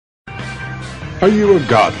Are you a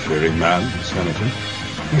God-fearing man, Senator?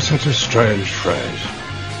 It's such a strange phrase.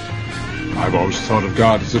 I've always thought of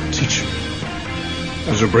God as a teacher,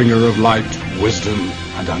 as a bringer of light, wisdom,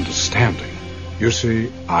 and understanding. You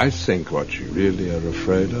see, I think what you really are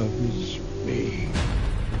afraid of is me.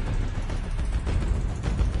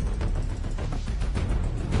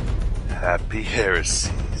 Happy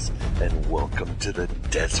heresies, and welcome to the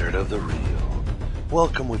desert of the real.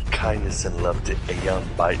 Welcome with kindness and love to Aeon,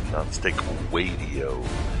 Byte, Gnostic Radio,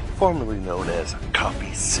 formerly known as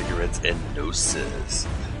Coffee, Cigarettes, and Gnosis,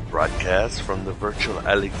 broadcast from the virtual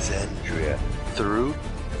Alexandria through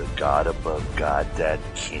the God above God that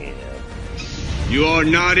can. You're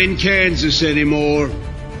not in Kansas anymore.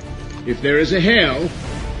 If there is a hell,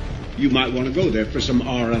 you might want to go there for some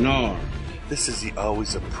R&R. This is the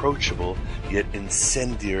always approachable yet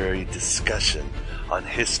incendiary discussion on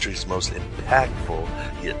history's most impactful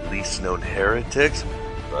yet least known heretics,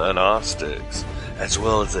 the Gnostics, as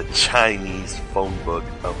well as a Chinese phone book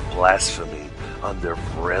of blasphemy on their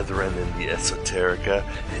brethren in the esoterica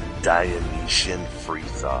and Dionysian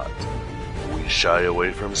freethought. We shy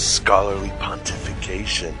away from scholarly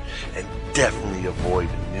pontification and definitely avoid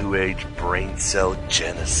New Age brain cell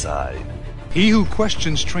genocide. He who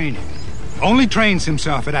questions training only trains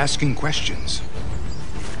himself at asking questions.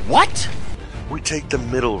 What? We take the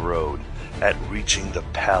middle road at reaching the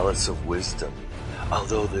Palace of Wisdom,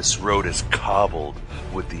 although this road is cobbled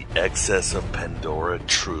with the excess of Pandora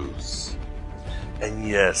truths. And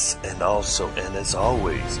yes, and also, and as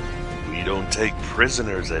always, we don't take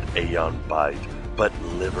prisoners at Aeon Byte, but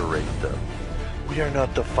liberate them. We are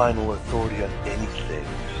not the final authority on anything,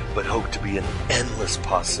 but hope to be an endless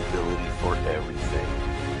possibility for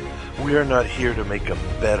everything. We are not here to make a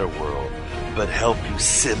better world, but help you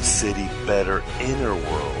SimCity better inner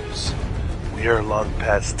worlds. We are long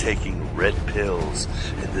past taking red pills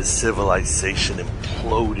and the civilization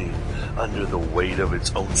imploding under the weight of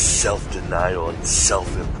its own self-denial and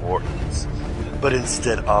self-importance, but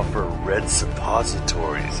instead offer red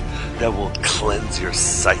suppositories that will cleanse your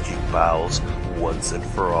psychic bowels once and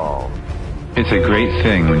for all. It's a great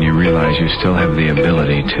thing when you realize you still have the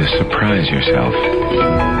ability to surprise yourself.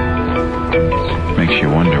 Makes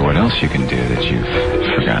you wonder what else you can do that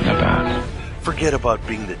you've forgotten about. Forget about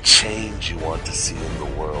being the change you want to see in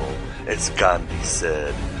the world, as Gandhi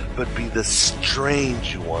said, but be the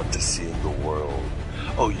strange you want to see in the world.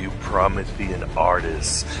 Oh, you Promethean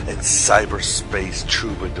artists and cyberspace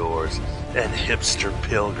troubadours and hipster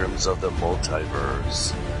pilgrims of the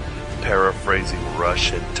multiverse. Paraphrasing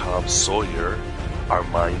Rush and Tom Sawyer, our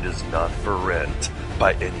mind is not for rent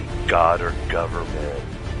by any god or government.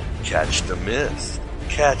 Catch the myth,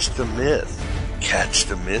 catch the myth, catch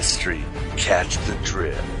the mystery, catch the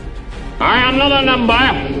drift. I am not a number,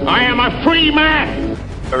 I am a free man.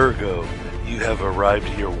 Ergo, you have arrived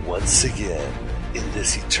here once again in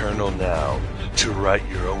this eternal now to write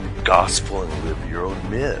your own gospel and live your own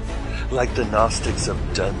myth, like the Gnostics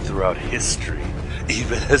have done throughout history,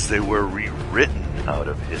 even as they were rewritten out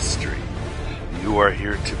of history. You are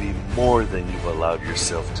here to be more than you've allowed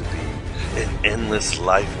yourself to be, in endless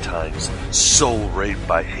lifetimes soul raped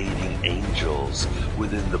by hating angels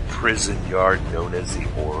within the prison yard known as the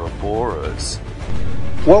Ouroboros.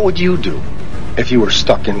 What would you do if you were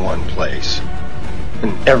stuck in one place,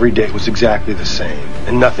 and every day was exactly the same,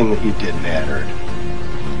 and nothing that you did mattered?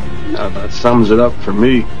 Now that sums it up for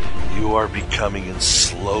me. You are becoming in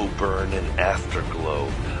slow burn and afterglow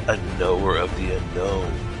a knower of the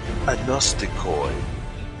unknown, a Gnosticoi.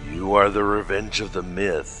 You are the revenge of the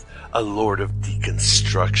myth, a lord of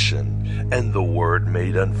deconstruction, and the word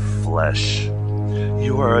made unflesh.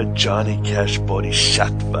 You are a Johnny Cash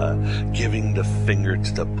Bodhisattva, giving the finger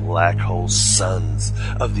to the black hole sons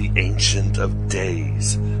of the Ancient of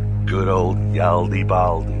Days, good old Yaldi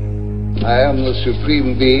Baldi. I am the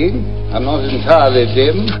Supreme Being. I'm not entirely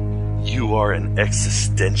dim. You are an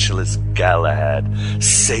existentialist Galahad,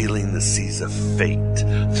 sailing the seas of fate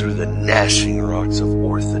through the gnashing rocks of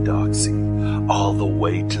orthodoxy, all the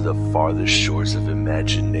way to the farthest shores of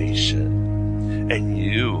imagination. And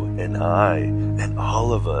you and I and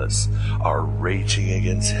all of us are raging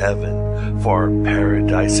against heaven for our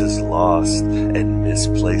paradise's lost and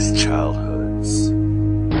misplaced childhoods.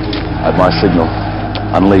 At my signal,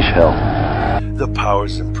 unleash hell. The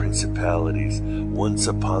powers and principalities, once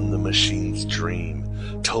upon the machine's dream,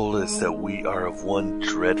 told us that we are of one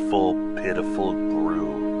dreadful, pitiful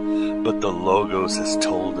brew. But the Logos has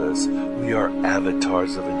told us we are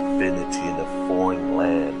avatars of infinity in a foreign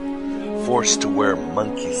land, forced to wear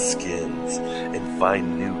monkey skins and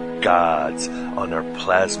find new gods on our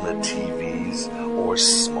plasma TVs or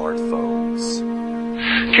smartphones.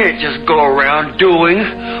 can't just go around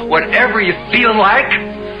doing whatever you feel like.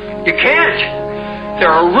 You can't. There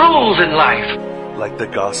are rules in life. Like the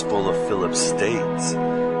Gospel of Philip states,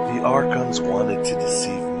 the Archons wanted to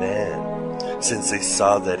deceive man, since they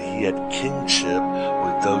saw that he had kingship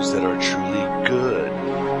with those that are truly good.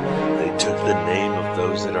 They took the name of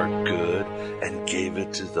those that are good and gave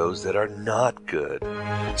it to those that are not good,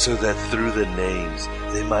 so that through the names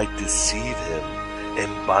they might deceive him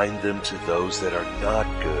and bind them to those that are not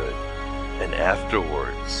good. And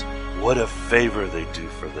afterwards, what a favor they do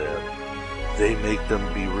for them. They make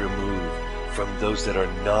them be removed from those that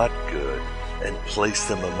are not good and place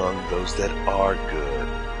them among those that are good.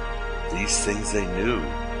 These things they knew,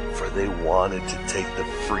 for they wanted to take the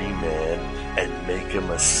free man and make him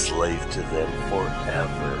a slave to them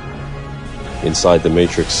forever. Inside the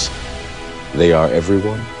Matrix, they are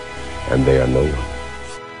everyone, and they are no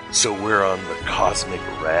one. So we're on the cosmic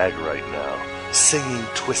rag right now, singing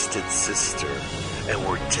Twisted Sister, and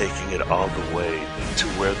we're taking it all the way to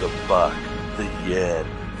where the buck, the yen,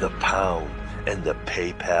 the pound, and the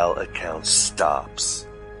PayPal account stops.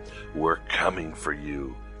 We're coming for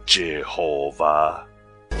you, Jehovah.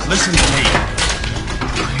 Listen to me.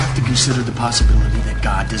 You have to consider the possibility that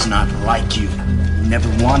God does not like you. He never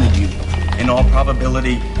wanted you. In all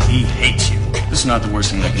probability, he hates you. This is not the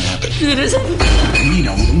worst thing that can happen. It isn't. We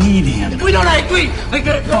don't need him. We don't agree.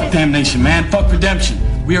 Fuck damnation, man. Fuck redemption.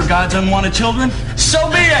 We are God's unwanted children. So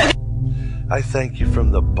be it. I thank you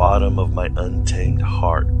from the bottom of my untamed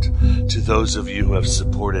heart to those of you who have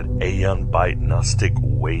supported Aeon, Byte, Gnostic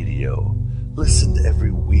Radio. Listened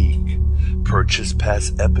every week, purchased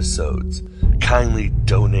past episodes, kindly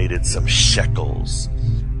donated some shekels,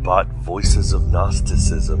 bought Voices of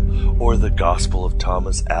Gnosticism or the Gospel of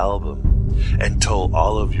Thomas album, and told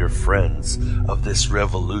all of your friends of this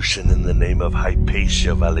revolution in the name of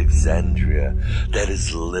Hypatia of Alexandria that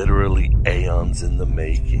is literally aeons in the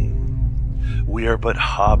making. We are but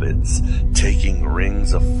hobbits taking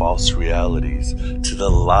rings of false realities to the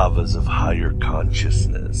lavas of higher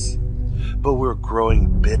consciousness. But we're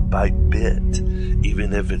growing bit by bit,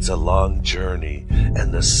 even if it's a long journey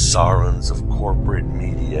and the Saurons of corporate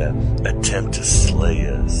media attempt to slay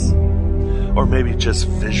us. Or maybe just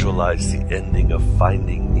visualize the ending of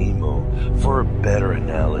Finding Nemo for a better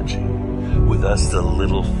analogy, with us the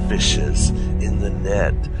little fishes in the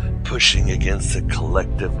net pushing against the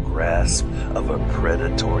collective grasp of a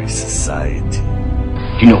predatory society.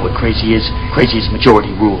 You know what crazy is? Crazy is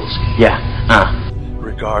majority rules. Yeah,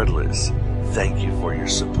 Regardless, thank you for your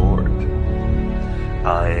support.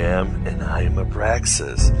 I am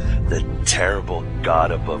Abraxas, the terrible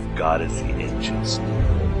god above god as the ancients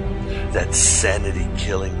knew. That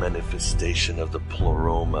sanity-killing manifestation of the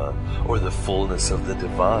pleroma, or the fullness of the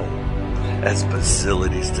divine, as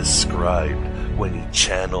Basilides described when he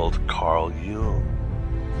channeled Carl Jung.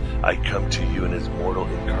 I come to you in his mortal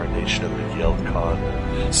incarnation of Miguel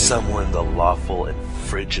Connor, somewhere in the lawful and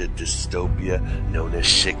frigid dystopia known as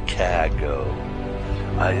Chicago.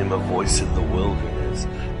 I am a voice in the wilderness,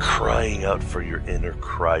 crying out for your inner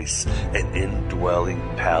Christ and indwelling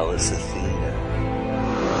Pallas Athena.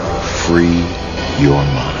 Free your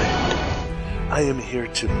mind. I am here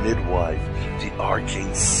to midwife the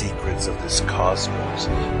arcane secrets of this cosmos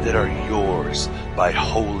that are yours by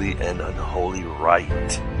holy and unholy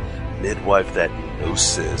right. Midwife that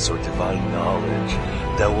gnosis or divine knowledge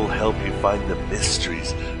that will help you find the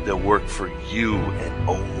mysteries that work for you and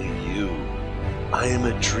only you. I am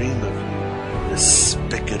a dream of you, the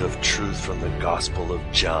spigot of truth from the Gospel of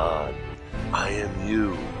John. I am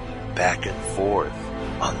you, back and forth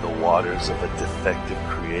on the waters of a defective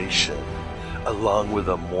creation, along with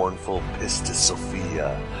a mournful Pistis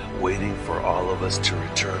Sophia, waiting for all of us to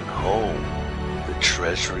return home, the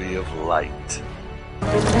treasury of light.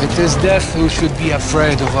 It is death who should be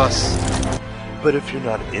afraid of us. But if you're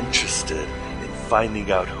not interested in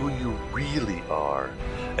finding out who you really are,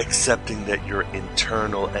 accepting that your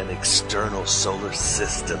internal and external solar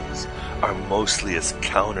systems are mostly as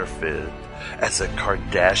counterfeit as a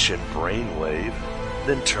Kardashian brainwave,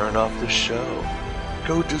 then turn off the show.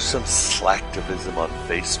 Go do some slacktivism on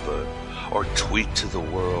Facebook or tweet to the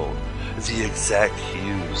world the exact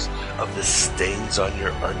hues of the stains on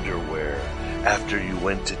your underwear after you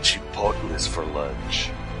went to Chipotle's for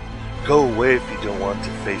lunch. Go away if you don't want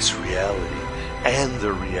to face reality and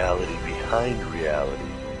the reality behind reality.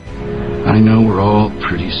 I know we're all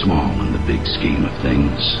pretty small in the big scheme of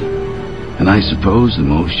things, and I suppose the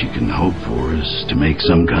most you can hope for is to make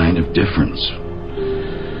some kind of difference.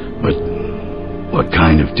 But what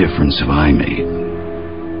kind of difference have I made?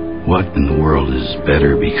 What in the world is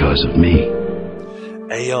better because of me?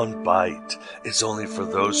 Aeon Byte is only for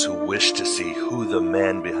those who wish to see who the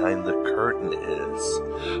man behind the curtain is,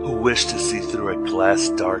 who wish to see through a glass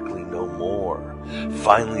darkly no more,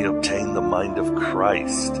 finally obtain the mind of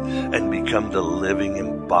Christ, and become the living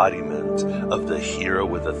embodiment of the hero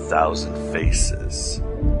with 1,000 faces.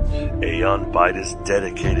 Aeon Byte is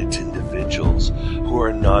dedicated to individuals who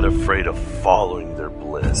are not afraid of following their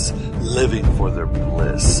bliss, living for their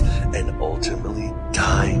bliss, and ultimately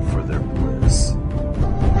dying for their bliss.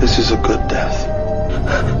 This is a good death.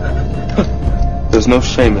 There's no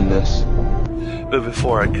shame in this. But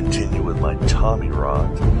before I continue with my Tommy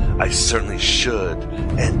rant, I certainly should,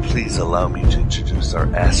 and please allow me to introduce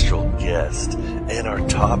our astral guest and our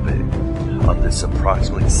topic on this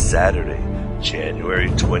approximately Saturday, January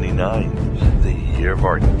 29th, the year of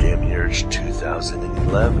our demiurge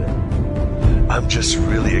 2011. I'm just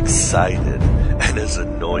really excited and as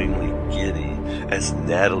annoyingly giddy as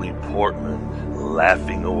Natalie Portman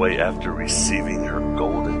laughing away after receiving her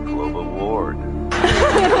Golden Globe Award.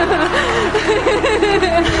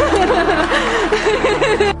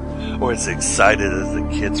 Or as excited as the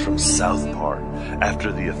kids from South Park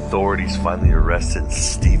after the authorities finally arrested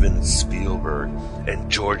Steven Spielberg and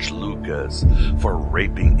George Lucas for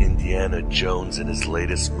raping Indiana Jones in his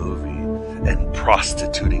latest movie and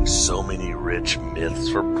prostituting so many rich myths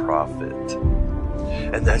for profit.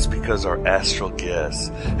 And that's because our astral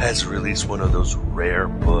guest has released one of those rare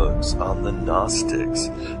books on the Gnostics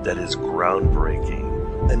that is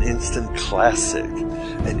groundbreaking, an instant classic,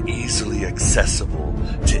 and easily accessible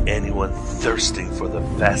to anyone thirsting for the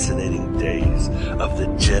fascinating days of the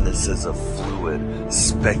genesis of fluid,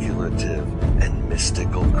 speculative, and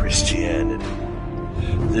mystical Christianity.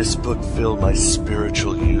 This book filled my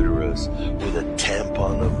spiritual uterus with a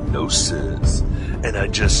tampon of gnosis, and I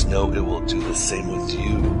just know it will do the same with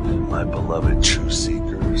you, my beloved truth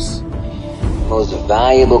seekers. The most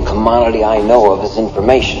valuable commodity I know of is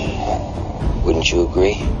information. Wouldn't you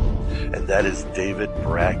agree? And that is David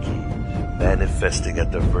Bracke, manifesting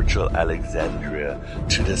at the virtual Alexandria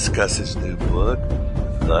to discuss his new book,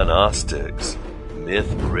 The Gnostics,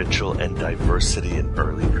 Myth, Ritual, and Diversity in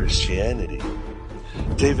Early Christianity.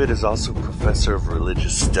 David is also professor of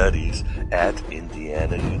religious studies at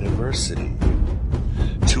Indiana University.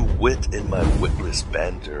 To wit in my witless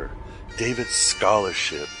banter, David's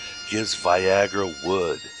scholarship gives Viagra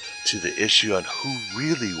wood to the issue on who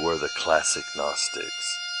really were the classic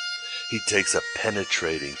Gnostics. He takes a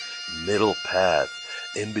penetrating middle path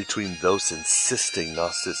in between those insisting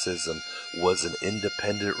Gnosticism was an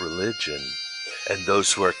independent religion and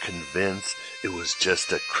those who are convinced it was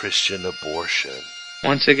just a Christian abortion.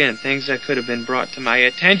 Once again, things that could have been brought to my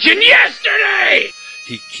attention yesterday!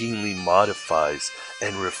 He keenly modifies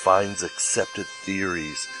and refines accepted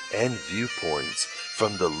theories and viewpoints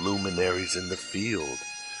from the luminaries in the field,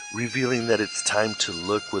 revealing that it's time to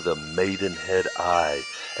look with a maidenhead eye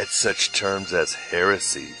at such terms as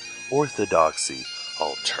heresy, orthodoxy,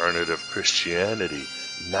 alternative Christianity,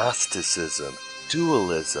 Gnosticism,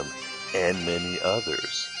 dualism, and many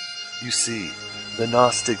others. You see, the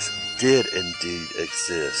Gnostics did indeed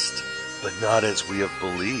exist, but not as we have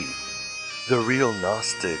believed. The real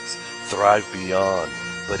Gnostics thrive beyond,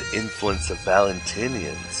 but influence the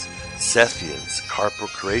Valentinians, Sethians,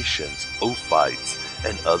 Carpocrateans, Ophites,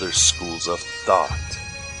 and other schools of thought.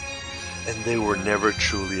 And they were never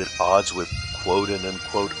truly at odds with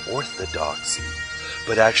quote-unquote orthodoxy,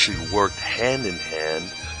 but actually worked hand in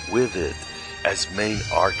hand with it as main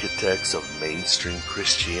architects of mainstream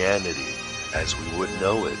Christianity as we would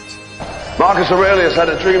know it. Marcus Aurelius had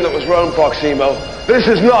a dream that was Rome, Proximo. This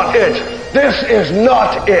is not it! This is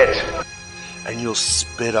not it! And you'll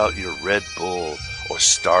spit out your Red Bull or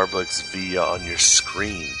Starbucks Via on your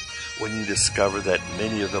screen when you discover that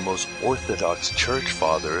many of the most orthodox church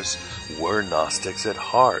fathers were Gnostics at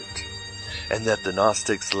heart, and that the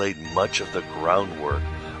Gnostics laid much of the groundwork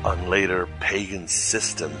on later pagan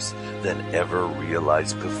systems than ever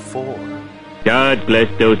realized before. God bless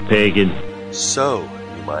those pagans. So,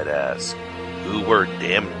 you might ask, who were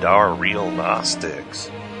damn dar real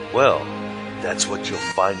Gnostics? Well, that's what you'll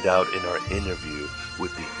find out in our interview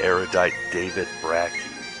with the erudite David Bracke,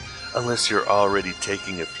 unless you're already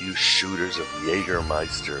taking a few shooters of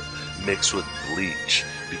Jägermeister mixed with bleach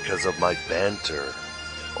because of my banter,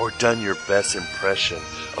 or done your best impression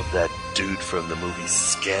of that dude from the movie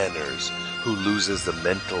Scanners who loses the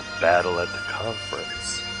mental battle at the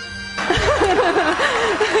conference.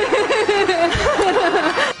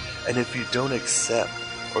 And if you don't accept,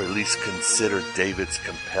 or at least consider David's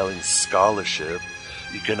compelling scholarship,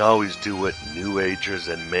 you can always do what New Agers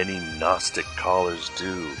and many Gnostic callers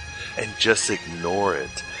do, and just ignore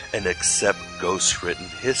it and accept ghost-written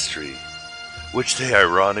history, which they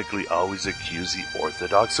ironically always accuse the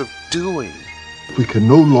Orthodox of doing. We can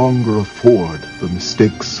no longer afford the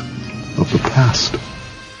mistakes of the past.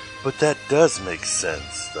 But that does make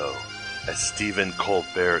sense, though, as Stephen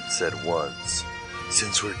Colbert said once,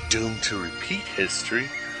 since we're doomed to repeat history,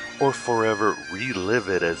 or forever relive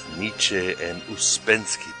it as Nietzsche and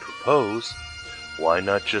Ouspensky propose, why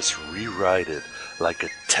not just rewrite it like a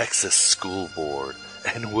Texas school board,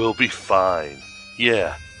 and we'll be fine.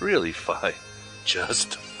 Yeah, really fine.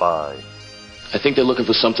 Just fine. I think they're looking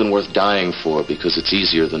for something worth dying for because it's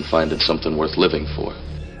easier than finding something worth living for.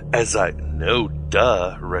 As I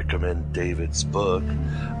recommend David's book,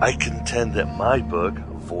 I contend that my book,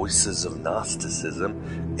 Voices of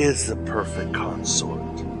Gnosticism, is the perfect consort.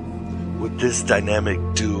 With this dynamic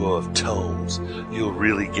duo of tomes, you'll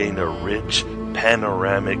really gain a rich,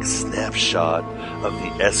 panoramic snapshot of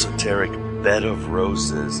the esoteric bed of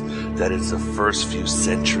roses that is the first few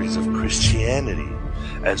centuries of Christianity,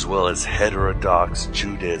 as well as heterodox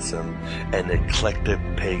Judaism and eclectic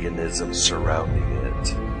paganism surrounding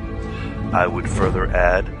it. I would further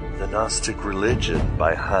add The Gnostic Religion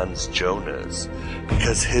by Hans Jonas,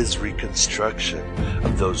 because his reconstruction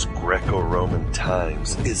of those Greco-Roman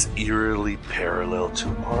times is eerily parallel to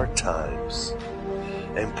our times.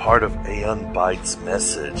 And part of Aeon Byte's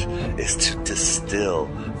message is to distill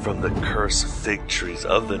from the cursed fig trees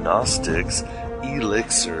of the Gnostics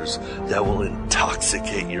elixirs that will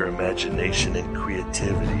intoxicate your imagination and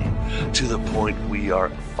creativity to the point we are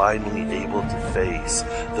finally able to face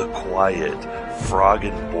the quiet, frog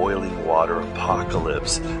and boiling water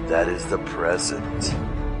apocalypse that is the present.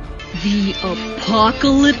 The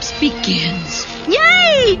apocalypse begins.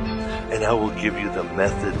 Yay! And I will give you the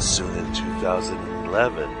method soon in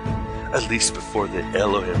 2011, at least before the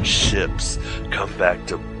Elohim ships come back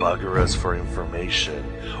to bugger us for information,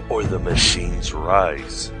 or the machines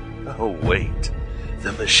rise. Oh wait,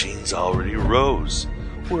 the machines already rose.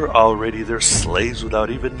 We're already their slaves without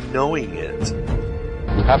even knowing it.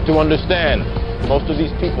 You have to understand, most of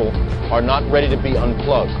these people are not ready to be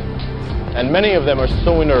unplugged. And many of them are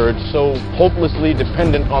so inert, so hopelessly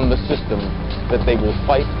dependent on the system, that they will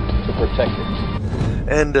fight to protect it.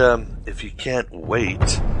 And if you can't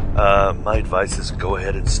wait, my advice is go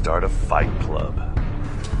ahead and start a fight club.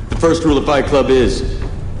 The first rule of Fight Club is,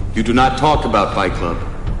 you do not talk about Fight Club.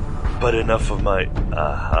 But enough of my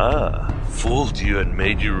fooled you and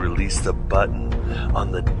made you release the button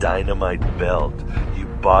on the dynamite belt you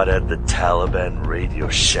bought at the Taliban Radio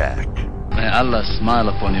Shack. May Allah smile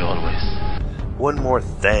upon you always. One more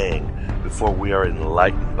thing before we are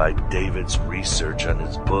enlightened by David's research on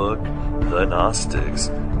his book, The Gnostics,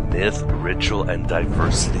 Myth, Ritual, and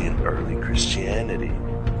Diversity in Early Christianity.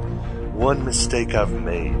 One mistake I've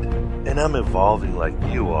made, and I'm evolving like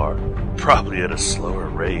you are, probably at a slower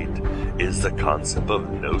rate, is the concept of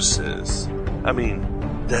gnosis. I mean,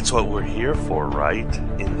 that's what we're here for, right?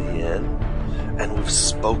 In the end? And we've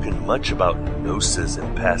spoken much about gnosis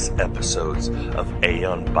in past episodes of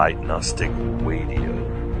Aeon Byte Gnostic Radio.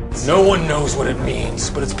 No one knows what it means,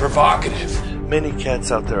 but it's provocative. Many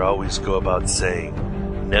cats out there always go about saying,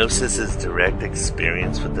 Gnosis is direct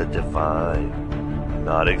experience with the divine.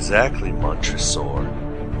 Not exactly, Montresor.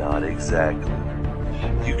 Not exactly.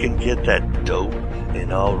 You can get that dope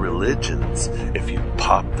in all religions if you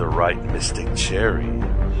pop the right mystic cherry.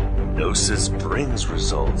 Gnosis brings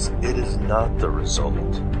results. It is not the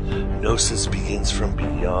result. Gnosis begins from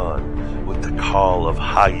beyond with the call of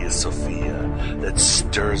Hagia Sophia that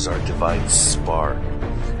stirs our divine spark,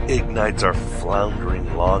 ignites our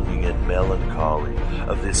floundering longing and melancholy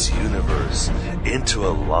of this universe into a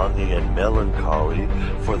longing and melancholy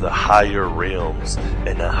for the higher realms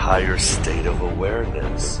and a higher state of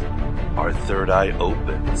awareness. Our third eye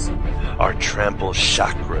opens. Our trampled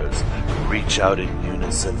chakras reach out in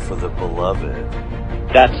unison for the beloved.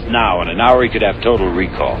 That's now. In an hour, he could have total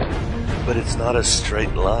recall. But it's not a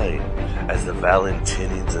straight line, as the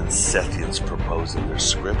Valentinians and Sethians propose in their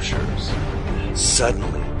scriptures.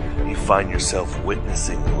 Suddenly, you find yourself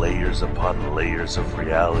witnessing layers upon layers of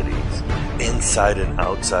realities, inside and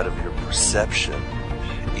outside of your perception,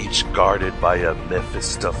 each guarded by a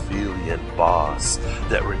Mephistophelian boss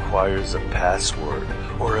that requires a password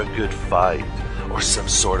or a good fight or some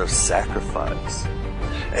sort of sacrifice.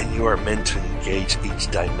 And you are meant to engage each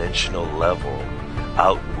dimensional level,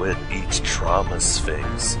 outwit each trauma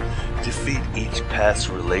sphinx, defeat each past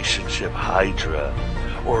relationship hydra,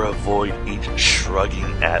 or avoid each shrugging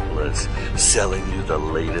atlas selling you the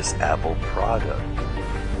latest Apple product.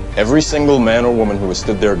 Every single man or woman who has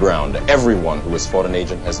stood their ground, everyone who has fought an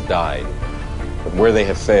agent has died. But where they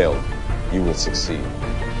have failed, you will succeed.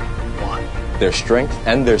 Why? Their strength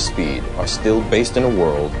and their speed are still based in a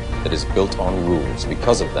world that is built on rules.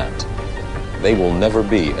 Because of that, they will never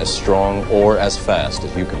be as strong or as fast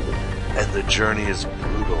as you can be. And the journey is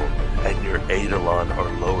brutal, and your Eidolon or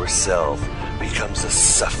lower self becomes a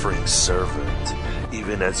suffering servant,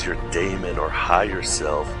 even as your daemon or higher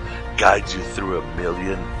self guides you through a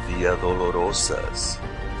million Via Dolorosas.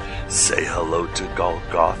 Say hello to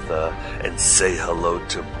Golgotha, and say hello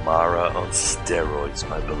to Mara on steroids,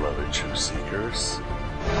 my beloved truth seekers.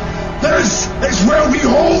 This is where we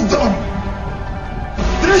hold them!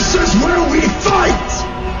 This is where we fight!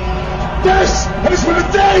 This is where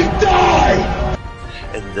they die!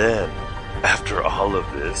 And then, after all of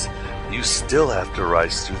this, you still have to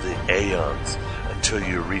rise through the Aeons until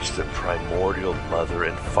you reach the primordial mother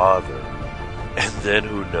and father. And then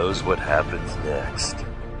who knows what happens next?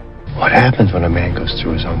 What happens when a man goes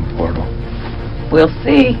through his own portal? We'll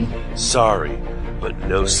see. Sorry, but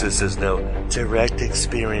Gnosis is no direct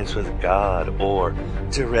experience with God or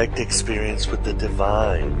direct experience with the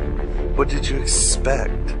divine. What did you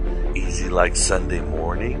expect? Easy like Sunday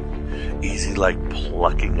morning? Easy like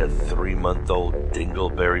plucking a 3-month-old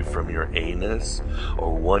dingleberry from your anus?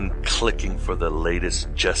 Or one clicking for the latest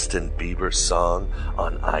Justin Bieber song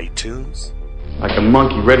on iTunes? Like a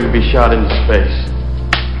monkey ready to be shot into space.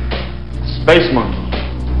 Space monkey.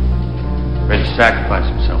 Ready to sacrifice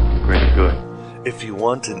himself for the greater good. If you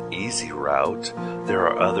want an easy route, there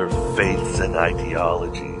are other faiths and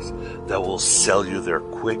ideologies that will sell you their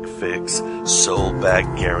quick fix,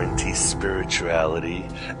 soul-back guarantee spirituality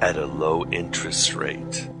at a low interest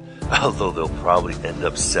rate. Although they'll probably end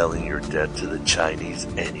up selling your debt to the Chinese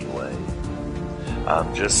anyway.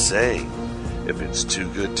 I'm just saying, if it's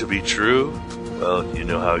too good to be true, well, you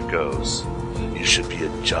know how it goes. You should be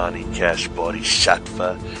a Johnny Cash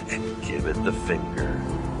Bodhisattva and give it the finger.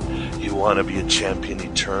 You want to be a champion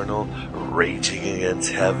eternal, raging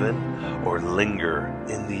against heaven, or linger,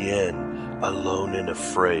 in the end, alone and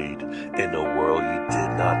afraid, in a world you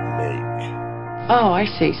did not make? Oh, I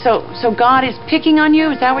see. So God is picking on you?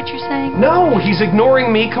 Is that what you're saying? No, he's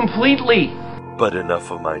ignoring me completely. But enough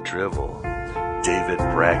of my drivel. David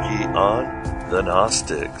Brackey on The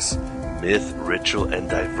Gnostics, Myth, Ritual, and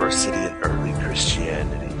Diversity in Early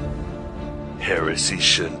Christianity. Heresy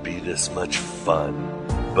shouldn't be this much fun,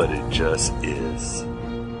 but it just is.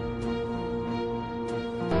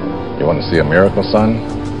 You want to see a miracle, son?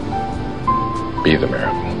 Be the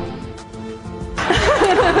miracle.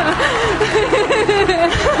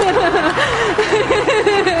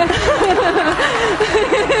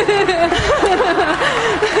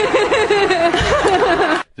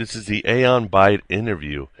 This is the Aeon Byte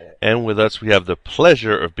interview, and with us we have the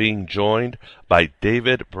pleasure of being joined by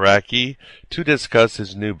David Brackey to discuss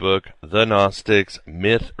his new book, The Gnostics,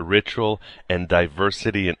 Myth, Ritual, and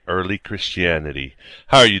Diversity in Early Christianity.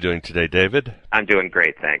 How are you doing today, David? I'm doing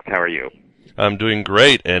great, thanks. How are you? I'm doing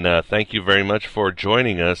great, and thank you very much for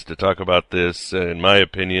joining us to talk about this, in my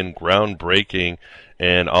opinion, groundbreaking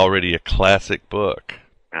and already a classic book.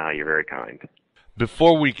 You're very kind.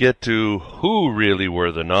 Before we get to who really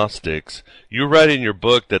were the Gnostics, you write in your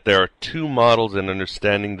book that there are two models in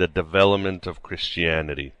understanding the development of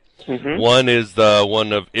Christianity. Mm-hmm. One is the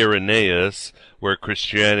one of Irenaeus, where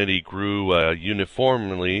Christianity grew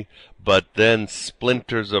uniformly, but then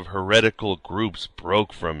splinters of heretical groups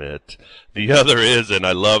broke from it. The other is, and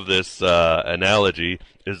I love this analogy,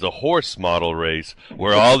 is the horse model race,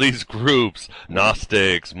 where all these groups,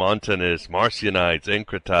 Gnostics, Montanists, Marcionites,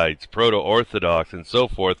 Encratites, Proto-Orthodox, and so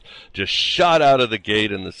forth, just shot out of the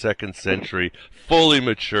gate in the 2nd century, fully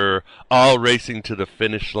mature, all racing to the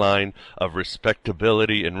finish line of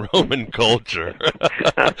respectability in Roman culture.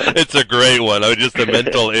 It's a great one. Just a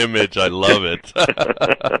mental image. I love it.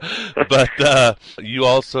 But you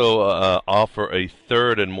also offer a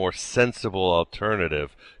third and more sensible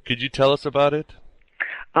alternative. Could you tell us about it?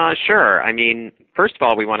 Sure. I mean, first of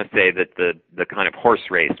all, we want to say that the kind of horse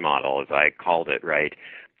race model, as I called it, right,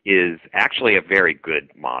 is actually a very good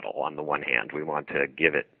model. On the one hand, we want to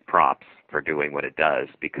give it props for doing what it does,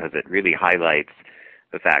 because it really highlights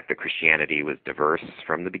the fact that Christianity was diverse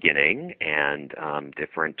from the beginning, and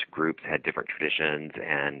different groups had different traditions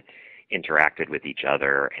and interacted with each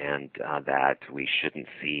other, and that we shouldn't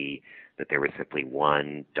see that there was simply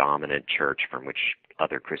one dominant church from which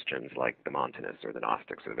other Christians like the Montanists or the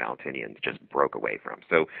Gnostics or the Valentinians just broke away from.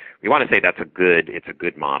 So we want to say it's a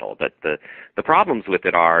good model. But the problems with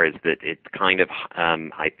it is that it kind of,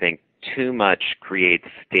 I think, too much creates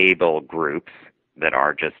stable groups that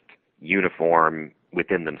are just uniform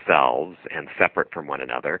within themselves and separate from one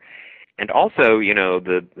another. And also,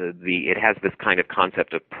 it has this kind of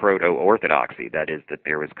concept of proto-orthodoxy, that is, that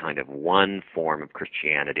there was kind of one form of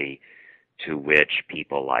Christianity to which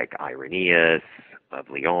people like Irenaeus of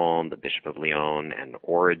Lyon, the Bishop of Lyon, and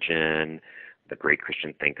Origen, the great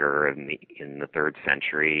Christian thinker in the 3rd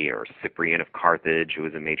century, or Cyprian of Carthage, who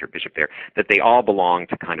was a major bishop there, that they all belonged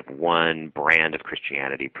to kind of one brand of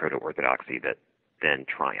Christianity, proto-orthodoxy, that then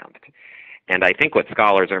triumphed. And I think what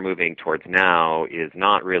scholars are moving towards now is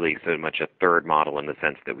not really so much a third model in the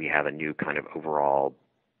sense that we have a new kind of overall,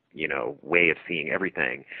 way of seeing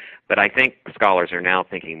everything. But I think scholars are now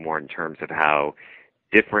thinking more in terms of how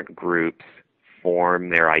different groups form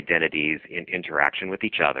their identities in interaction with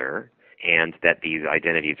each other, and that these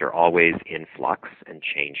identities are always in flux and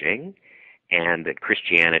changing, and that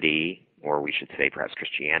Christianity, or we should say perhaps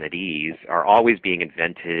Christianities, are always being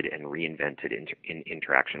invented and reinvented in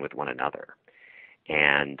interaction with one another.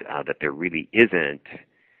 And that there really isn't,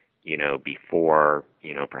 before,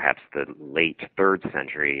 perhaps the late 3rd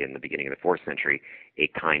century and the beginning of the 4th century, a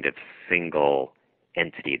kind of single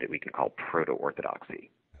entity that we can call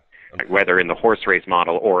proto-orthodoxy. Whether in the horse race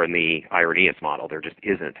model or in the Irenaeus model, there just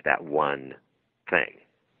isn't that one thing.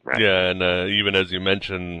 Right? Yeah, and even as you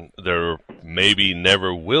mentioned, there maybe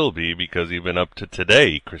never will be, because even up to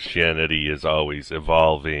today, Christianity is always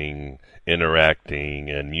evolving, interacting,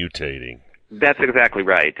 and mutating. That's exactly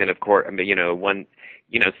right. And of course,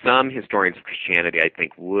 some historians of Christianity, I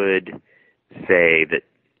think, would say that,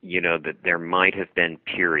 that there might have been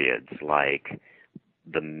periods like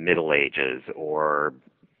the Middle Ages or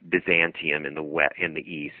Byzantium in the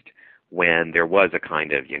East, when there was a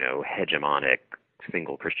kind of, hegemonic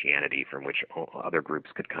single Christianity from which other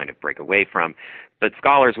groups could kind of break away from. But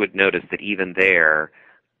scholars would notice that even there,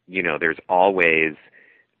 there's always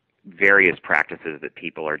various practices that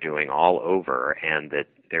people are doing all over, and that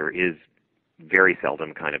there is very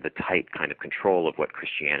seldom kind of the tight kind of control of what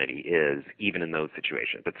Christianity is, even in those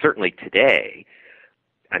situations. But certainly today,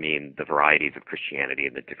 the varieties of Christianity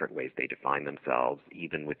and the different ways they define themselves,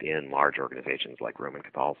 even within large organizations like Roman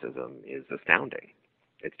Catholicism, is astounding.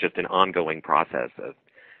 It's just an ongoing process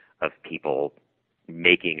of people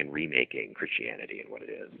making and remaking Christianity and what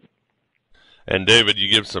it is. And David, you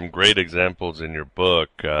give some great examples in your book,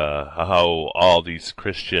 how all these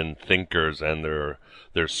Christian thinkers and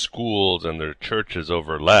their schools and their churches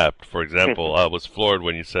overlapped. For example, I was floored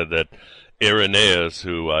when you said that Irenaeus,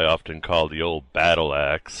 who I often call the old battle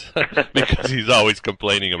axe, because he's always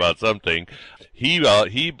complaining about something,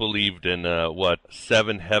 he believed in,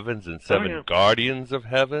 7 heavens and 7 guardians of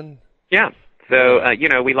heaven? Yeah. So,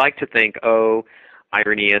 we like to think,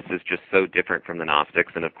 Irenaeus is just so different from the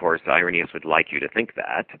Gnostics, and of course Irenaeus would like you to think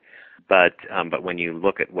that. But when you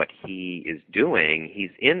look at what he is doing, he's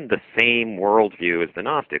in the same worldview as the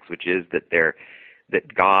Gnostics, which is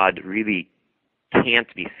that God really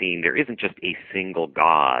can't be seen. There isn't just a single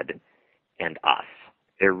God and us.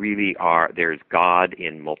 There's God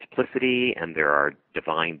in multiplicity, and there are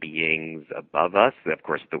divine beings above us. Of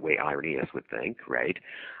course, the way Irenaeus would think, right?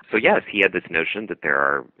 So yes, he had this notion that there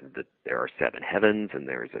are 7 heavens, and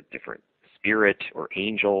there's a different spirit or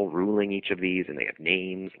angel ruling each of these, and they have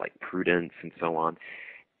names like Prudence and so on.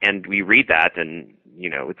 And we read that, and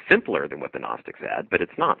it's simpler than what the Gnostics had, but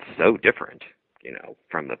it's not so different,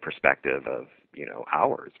 from the perspective of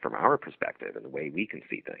from our perspective and the way we can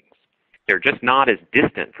see things. They're just not as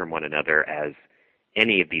distant from one another as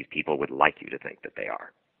any of these people would like you to think that they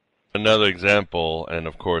are. Another example, and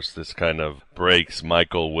of course this kind of breaks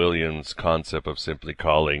Michael Williams' concept of simply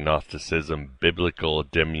calling Gnosticism biblical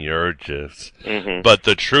demiurgics. Mm-hmm. But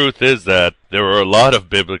the truth is that there were a lot of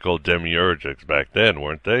biblical demiurgics back then,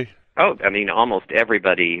 weren't they? Oh, almost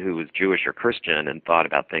everybody who was Jewish or Christian and thought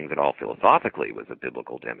about things at all philosophically was a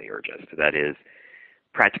biblical demiurgist. That is,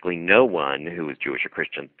 practically no one who was Jewish or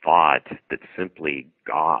Christian thought that simply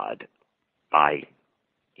God, by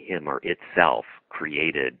him or itself,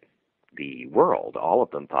 created the world. All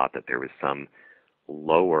of them thought that there was some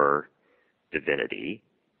lower divinity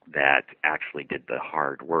that actually did the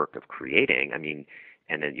hard work of creating.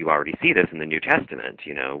 And then you already see this in the New Testament,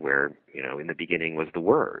 where, in the beginning was the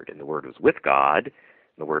Word, and the Word was with God,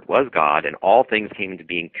 and the Word was God, and all things came into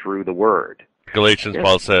being through the Word. Galatians,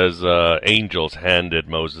 Paul says, angels handed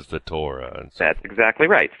Moses the Torah. And so. That's exactly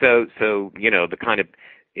right. So, the kind of,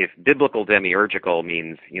 if biblical demiurgical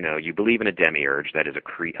means, you believe in a demiurge, that is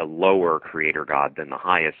a lower creator God than the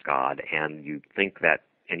highest God, and you think that,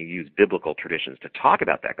 and you use biblical traditions to talk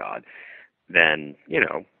about that God, then,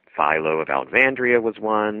 Philo of Alexandria was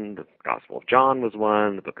one, the Gospel of John was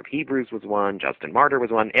one, the Book of Hebrews was one, Justin Martyr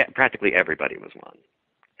was one, practically everybody was one.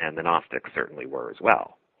 And the Gnostics certainly were as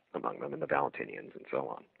well, among them, and the Valentinians and so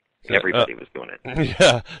on. Everybody was doing it.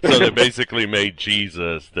 Yeah, so they basically made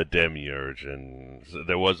Jesus the demiurge, and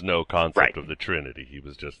there was no concept of the Trinity. He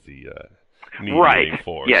was just the mediating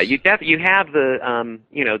force. Yeah, you have the,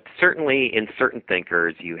 certainly in certain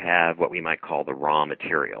thinkers, you have what we might call the raw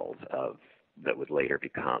materials that would later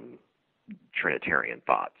become Trinitarian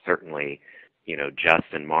thought. Certainly,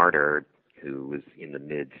 Justin Martyr, who was in the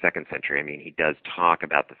mid-2nd century, he does talk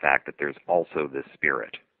about the fact that there's also this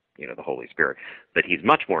Spirit, the Holy Spirit, but he's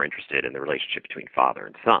much more interested in the relationship between Father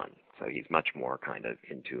and Son. So he's much more kind of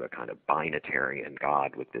into a kind of binitarian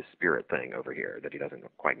God with this Spirit thing over here that he doesn't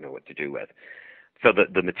quite know what to do with. So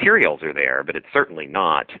the materials are there, but it's certainly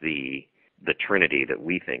not the Trinity that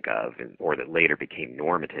we think of, or that later became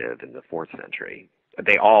normative in the 4th century.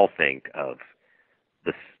 They all think of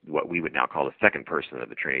this, what we would now call the second person of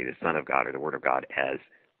the Trinity, the Son of God or the Word of God, as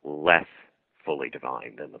less fully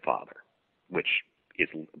divine than the Father, which is,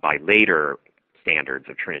 by later standards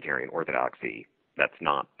of Trinitarian orthodoxy, that's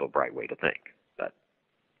not the right way to think. But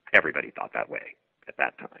everybody thought that way at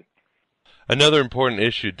that time. Another important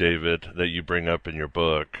issue, David, that you bring up in your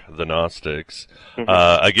book, The Gnostics,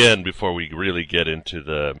 again, before we really get into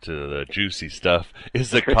the juicy stuff, is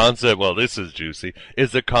the concept, well, this is juicy,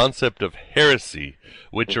 is the concept of heresy,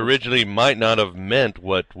 which originally might not have meant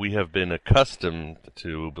what we have been accustomed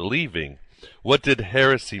to believing. What did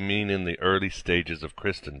heresy mean in the early stages of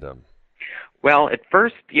Christendom? Well, at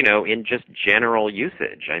first, in just general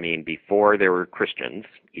usage, before there were Christians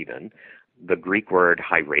even, the Greek word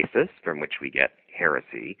heresis, from which we get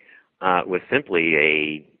heresy, was simply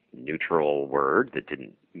a neutral word that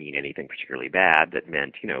didn't mean anything particularly bad, that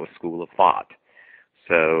meant, a school of thought.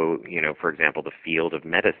 So, for example, the field of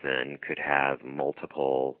medicine could have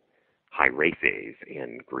multiple hereses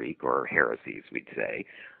in Greek, or heresies, we'd say,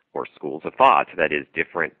 or schools of thought, that is,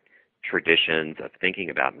 different traditions of thinking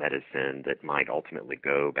about medicine that might ultimately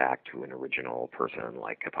go back to an original person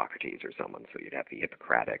like Hippocrates or someone. So you'd have the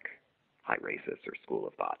Hippocratic heresis or school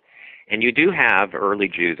of thought. And you do have early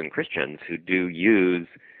Jews and Christians who do use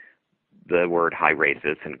the word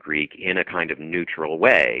heresis in Greek in a kind of neutral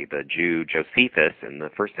way. The Jew Josephus in the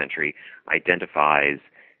 1st century identifies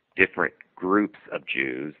different groups of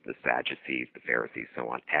Jews, the Sadducees, the Pharisees, so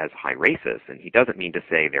on, as heresis. And he doesn't mean to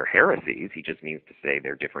say they're heresies, he just means to say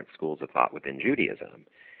they're different schools of thought within Judaism.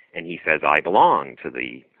 And he says, I belong to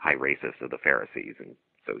the heresis of the Pharisees. And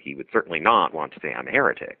so he would certainly not want to say I'm a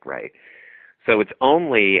heretic, right? So it's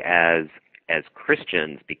only as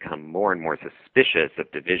Christians become more and more suspicious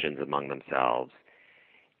of divisions among themselves,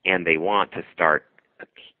 and they want to start,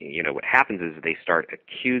 what happens is they start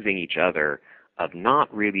accusing each other of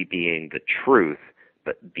not really being the truth,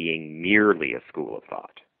 but being merely a school of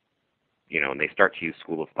thought. And they start to use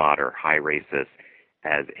school of thought or heresis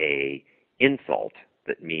as a insult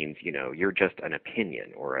that means, you're just an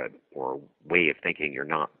opinion or a way of thinking. You're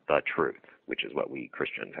not the truth, which is what we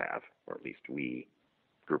Christians have, or at least we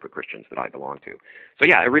group of Christians that I belong to. So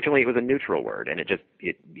yeah, originally it was a neutral word, and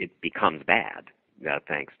it becomes bad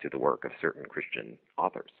thanks to the work of certain Christian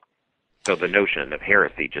authors. So the notion of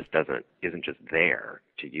heresy isn't just there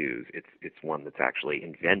to use. It's one that's actually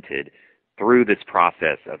invented through this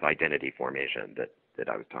process of identity formation that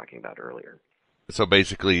I was talking about earlier. So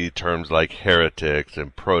basically, terms like heretics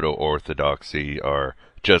and proto-orthodoxy are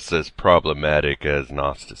just as problematic as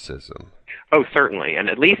Gnosticism. Oh, certainly, and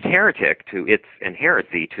at least heretic and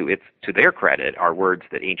heresy to their credit are words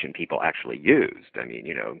that ancient people actually used.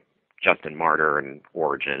 Justin Martyr and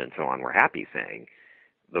Origen and so on were happy saying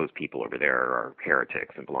those people over there are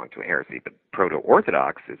heretics and belong to a heresy. But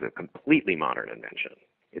proto-orthodox is a completely modern invention.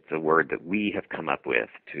 It's a word that we have come up with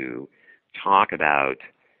to talk about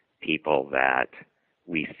people that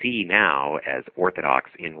we see now as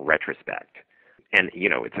orthodox in retrospect. And,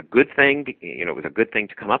 it's a good thing, it was a good thing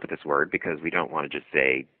to come up with this word, because we don't want to just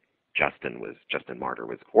say Justin Martyr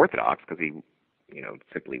was orthodox, because he,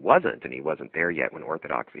 simply wasn't, and he wasn't there yet when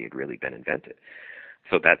orthodoxy had really been invented.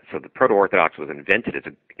 So the proto-orthodox was invented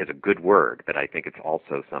as a good word, but I think it's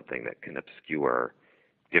also something that can obscure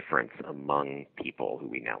difference among people who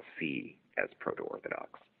we now see as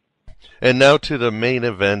proto-orthodox. And now to the main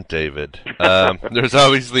event, David. There's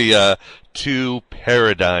obviously two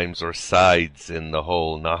paradigms or sides in the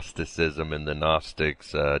whole Gnosticism and the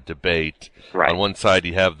Gnostics debate. Right. On one side,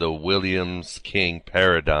 you have the Williams-King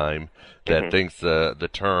paradigm that thinks the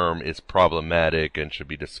term is problematic and should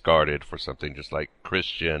be discarded for something just like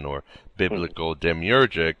Christian or biblical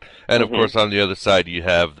demiurgic. And of course, on the other side, you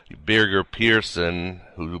have Birger Pearson,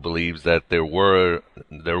 who believes that there were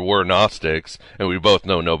Gnostics, and we both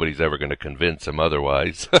know nobody's ever going to convince him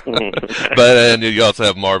otherwise. And you also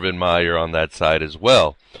have Marvin Meyer on that side as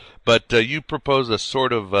well. But you propose a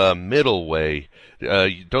sort of middle way.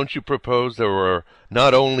 Don't you propose there were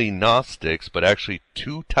not only Gnostics, but actually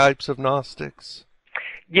two types of Gnostics?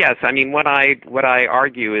 Yes, I mean what I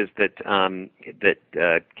argue is that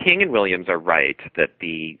King and Williams are right that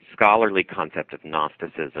the scholarly concept of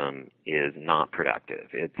Gnosticism is not productive.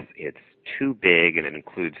 It's too big and it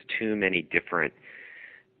includes too many different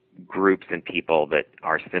groups and people that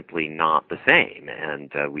are simply not the same,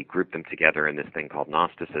 and we group them together in this thing called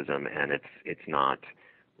Gnosticism, and it's not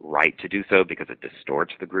right to do so because it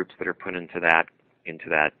distorts the groups that are put into that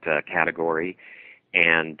category.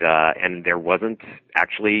 And there wasn't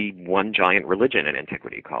actually one giant religion in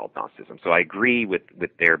antiquity called Gnosticism. So I agree with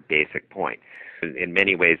their basic point. In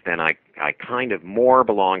many ways, then I kind of more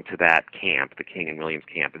belong to that camp, the King and Williams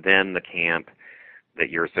camp, than the camp that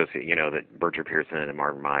you're associated, that Berger Pearson and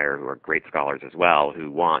Martin Meyer, who are great scholars as well, who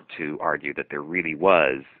want to argue that there really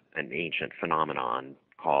was an ancient phenomenon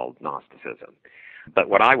called Gnosticism. But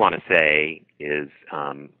what I want to say is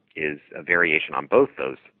a variation on both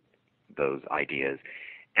those ideas,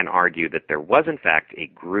 and argue that there was in fact a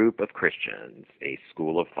group of Christians, a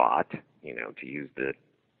school of thought, to use the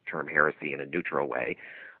term heresy in a neutral way,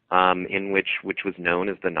 in which was known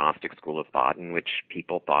as the Gnostic school of thought, in which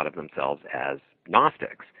people thought of themselves as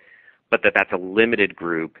Gnostics, but that's a limited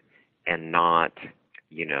group and not,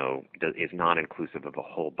 is not inclusive of a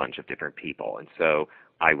whole bunch of different people. And so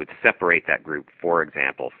I would separate that group, for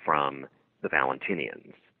example, from the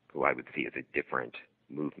Valentinians, who I would see as a different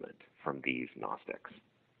movement from these Gnostics.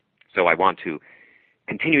 So I want to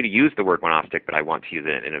continue to use the word Gnostic, but I want to use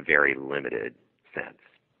it in a very limited sense.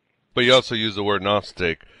 But you also use the word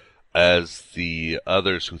Gnostic as the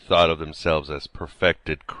others who thought of themselves as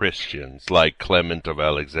perfected Christians, like Clement of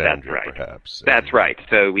Alexandria, That's right. perhaps. That's right.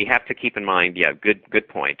 So we have to keep in mind, good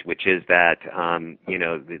point, which is that,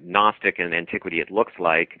 the Gnostic in antiquity, it looks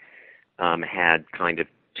like, had kind of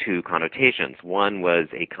two connotations. One was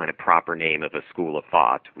a kind of proper name of a school of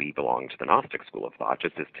thought. We belong to the Gnostic school of thought,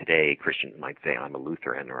 just as today Christians might say, I'm a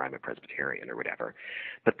Lutheran or I'm a Presbyterian or whatever.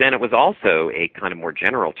 But then it was also a kind of more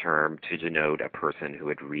general term to denote a person who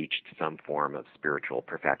had reached some form of spiritual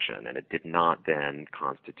perfection, and it did not then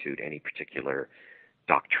constitute any particular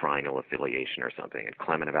doctrinal affiliation or something. And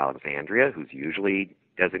Clement of Alexandria, who's usually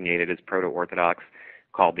designated as proto-Orthodox,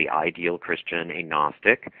 called the ideal Christian a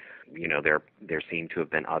Gnostic. There seem to have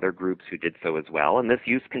been other groups who did so as well, and this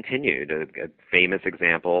use continued. A famous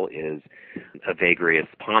example is Evagrius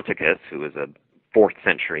Ponticus, who was a 4th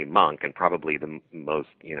century monk and probably the most,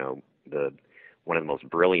 one of the most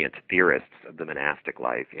brilliant theorists of the monastic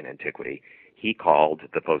life in antiquity. He called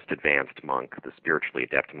the most advanced monk, the spiritually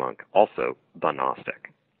adept monk, also the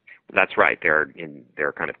Gnostic. That's right. There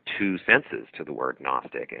are kind of two senses to the word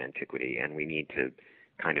Gnostic in antiquity, and we need to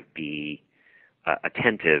kind of be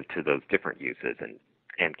attentive to those different uses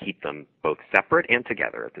and keep them both separate and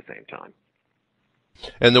together at the same time.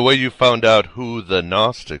 And the way you found out who the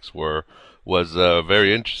Gnostics were was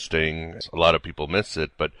very interesting. A lot of people miss it,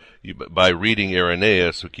 but by reading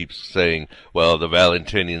Irenaeus, who keeps saying, well, the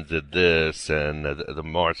Valentinians did this, and the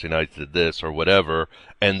Marcionites did this, or whatever,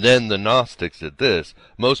 and then the Gnostics did this,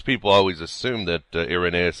 most people always assume that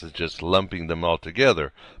Irenaeus is just lumping them all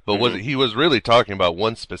together. But he was really talking about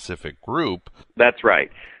one specific group. That's right.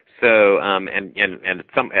 So, and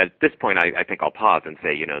at this point, I think I'll pause and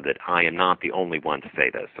say, that I am not the only one to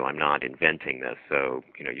say this, so I'm not inventing this. So,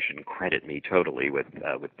 you shouldn't credit me totally with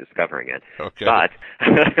discovering it. Okay.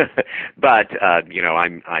 But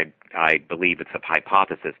I believe it's a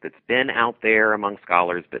hypothesis that's been out there among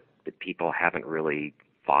scholars, but that people haven't really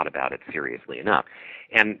thought about it seriously enough.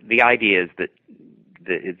 And the idea is that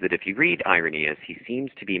if you read Irenaeus, he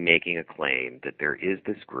seems to be making a claim that there is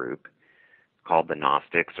this group called the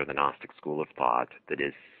Gnostics or the Gnostic school of thought that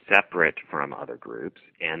is separate from other groups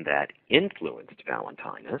and that influenced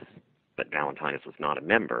Valentinus, but Valentinus was not a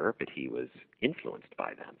member, but he was influenced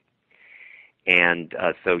by them. And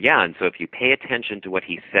so if you pay attention to what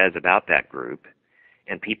he says about that group,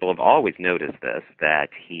 and people have always noticed this, that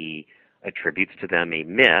he attributes to them a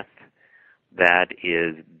myth that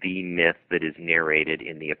is the myth that is narrated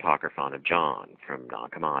in the Apocryphon of John from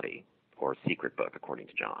Nag Hammadi, or Secret Book, according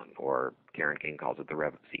to John, or Karen King calls it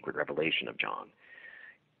the Secret Revelation of John.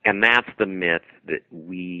 And that's the myth that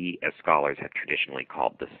we as scholars have traditionally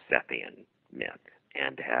called the Sethian myth,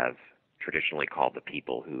 and have traditionally called the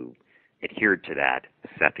people who adhered to that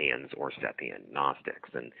Sethians or Sethian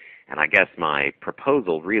Gnostics. And I guess my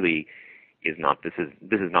proposal really is not, this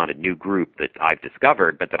is not a new group that I've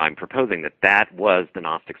discovered, but that I'm proposing that was the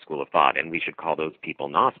Gnostic school of thought, and we should call those people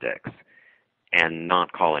Gnostics, and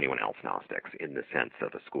not call anyone else Gnostics in the sense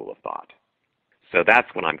of a school of thought. So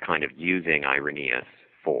that's what I'm kind of using Irenaeus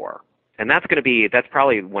for. And that's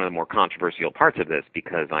probably one of the more controversial parts of this,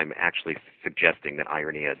 because I'm actually suggesting that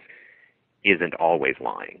Irenaeus isn't always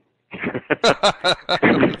lying.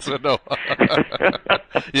 So no.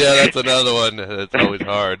 Yeah, that's another one. It's always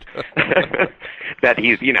hard. That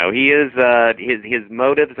he is, his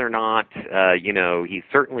motives are not, he's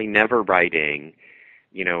certainly never writing,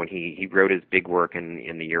 and he wrote his big work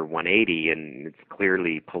in the year 180, and it's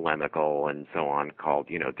clearly polemical and so on, called,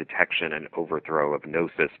 Detection and Overthrow of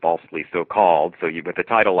Gnosis, falsely so called. So with a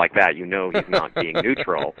title like that, he's not being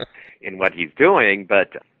neutral in what he's doing, but,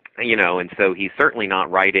 and so he's certainly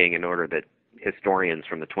not writing in order that historians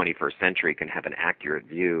from the 21st century can have an accurate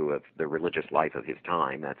view of the religious life of his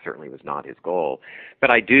time. That certainly was not his goal.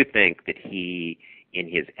 But I do think that he, in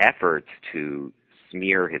his efforts to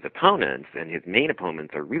smear his opponents, and his main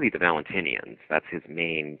opponents are really the Valentinians. That's his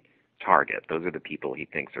main target. Those are the people he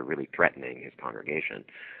thinks are really threatening his congregation.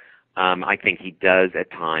 I think he does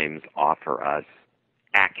at times offer us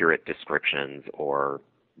accurate descriptions, or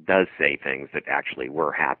does say things that actually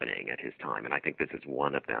were happening at his time, and I think this is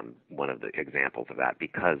one of them, one of the examples of that,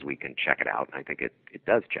 because we can check it out, and I think it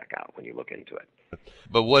does check out when you look into it.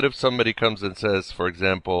 But what if somebody comes and says, for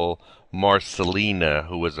example, Marcellina,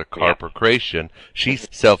 who was a Carpocratian, she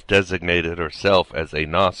self-designated herself as a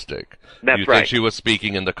Gnostic. That's you right. think she was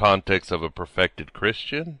speaking in the context of a perfected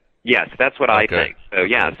Christian? Yes, that's what I think.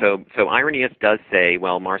 So so Irenaeus does say,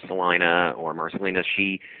 well, Marcellina,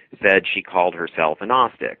 she said she called herself a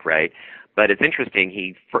Gnostic, right? But it's interesting,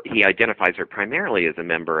 he identifies her primarily as a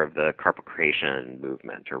member of the Carpocratian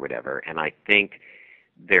movement or whatever, and I think,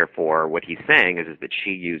 therefore, what he's saying is that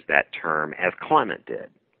she used that term as Clement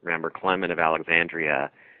did. Remember, Clement of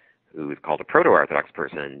Alexandria, who is called a proto-Orthodox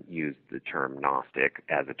person, used the term Gnostic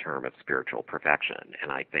as a term of spiritual perfection,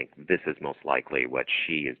 and I think this is most likely what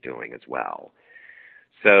she is doing as well.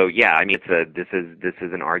 So yeah, I mean, this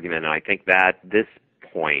is an argument, and I think that this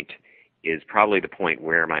point is probably the point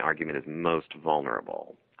where my argument is most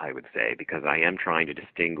vulnerable, I would say, because I am trying to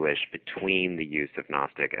distinguish between the use of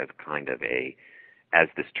Gnostic as kind of as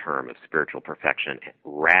this term of spiritual perfection,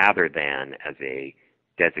 rather than as a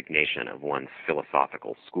designation of one's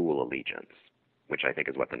philosophical school allegiance, which I think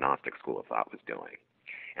is what the Gnostic school of thought was doing.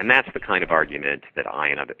 And that's the kind of argument that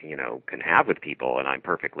I can have with people, and I'm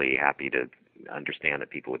perfectly happy to understand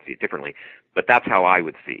that people would see it differently. But that's how I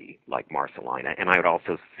would see, like, Marcellina, and I would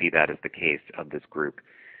also see that as the case of this group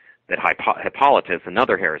that Hippolytus,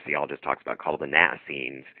 another heresiologist, talks about, called the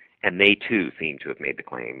Nacenes, and they too seem to have made the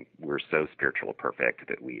claim, we're so spiritual perfect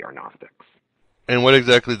that we are Gnostics. And what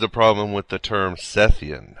exactly is the problem with the term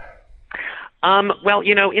Sethian? Well,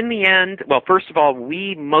 in the end, first of all,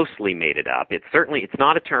 we mostly made it up. It's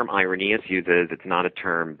not a term Irenaeus uses. It's not a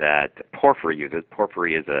term that Porphyry uses.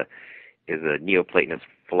 Porphyry is a Neoplatonist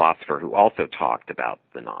philosopher who also talked about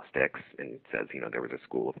the Gnostics and says, there was a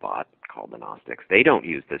school of thought called the Gnostics. They don't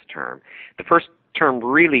use this term. The first term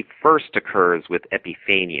really first occurs with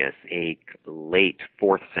Epiphanius, a late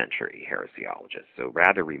 4th century heresiologist, so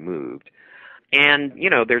rather removed. And,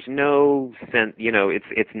 there's no sense,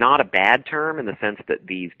 it's not a bad term in the sense that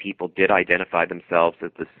these people did identify themselves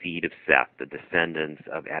as the seed of Seth, the descendants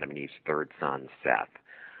of Adam and Eve's third son, Seth.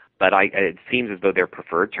 But it seems as though their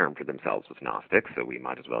preferred term for themselves was Gnostic, so we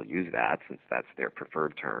might as well use that since that's their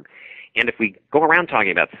preferred term. And if we go around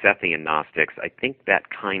talking about Sethian Gnostics, I think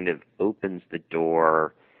that kind of opens the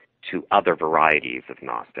door to other varieties of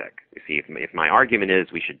Gnostic. You see, if my argument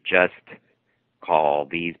is we should just call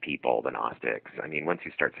these people the Gnostics, I mean, once you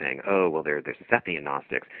start saying, oh, well, they're Sethian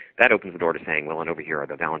Gnostics, that opens the door to saying, well, and over here are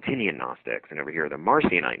the Valentinian Gnostics, and over here are the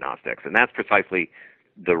Marcionite Gnostics, and that's precisely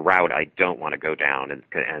the route I don't want to go down, and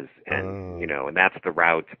that's the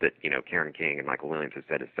route that, Karen King and Michael Williams have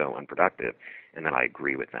said is so unproductive, and that I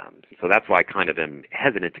agree with them. So that's why I kind of am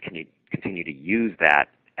hesitant to continue to use that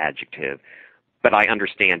adjective, but I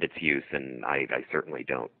understand its use, and I certainly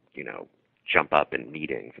don't, jump up in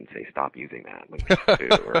meetings and say, stop using that when you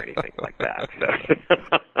do, or anything like that. So.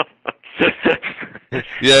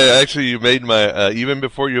 Yeah, actually, you made my even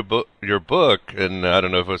before your book, and I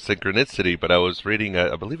don't know if it was synchronicity, but I was reading,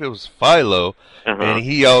 I believe it was Philo, and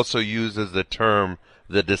he also uses the term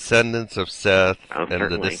the descendants of Seth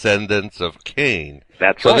and the descendants of Cain.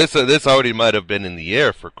 That's so right. So this already might have been in the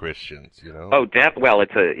air for Christians, Oh, well,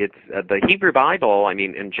 it's the Hebrew Bible, I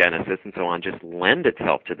mean, in Genesis and so on, just lend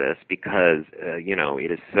itself to this because,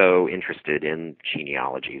 it is so interested in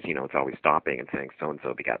genealogies. It's always stopping and saying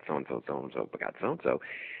so-and-so begat so-and-so, so-and-so begat so-and-so.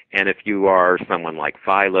 And if you are someone like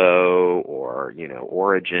Philo or,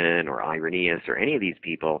 Origen or Irenaeus or any of these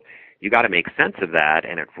people, you got to make sense of that,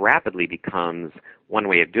 and it rapidly becomes, one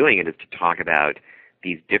way of doing it is to talk about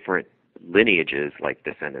these different lineages, like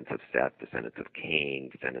descendants of Seth, descendants of Cain,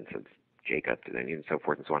 descendants of Jacob, and so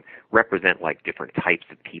forth and so on, represent like different types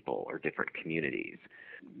of people or different communities.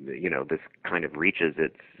 This kind of reaches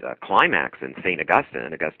its climax in St.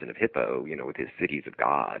 Augustine of Hippo, with his city of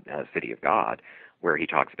God, where he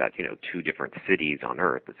talks about, two different cities on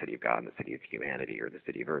earth, the city of God and the city of humanity, or the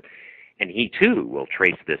city of earth. And he too will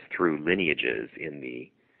trace this through lineages in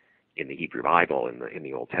the Hebrew Bible, in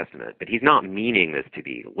the Old Testament. But he's not meaning this to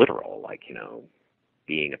be literal, like,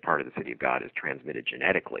 being a part of the city of God is transmitted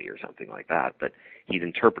genetically or something like that. But he's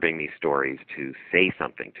interpreting these stories to say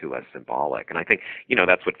something to us symbolic. And I think,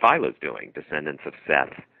 that's what Philo's doing. Descendants of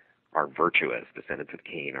Seth are virtuous. Descendants of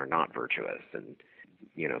Cain are not virtuous. And,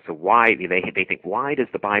 so why, they think, why does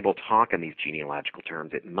the Bible talk in these genealogical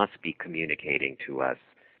terms? It must be communicating to us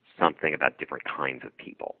something about different kinds of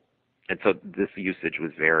people. And so this usage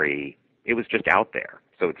was it was just out there.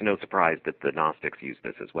 So it's no surprise that the Gnostics use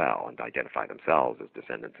this as well and identify themselves as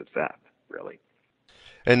descendants of Seth, really.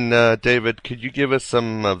 And David, could you give us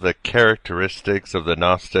some of the characteristics of the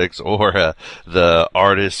Gnostics, or the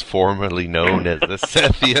artists formerly known as the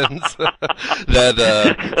Sethians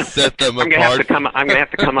that set them apart? I'm going to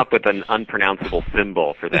have to come up with an unpronounceable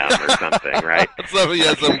symbol for them or something, right?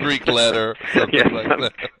 Some Greek letter. Some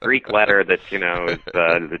Greek letter that is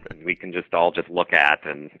that we can all just look at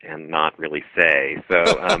and not really say. So,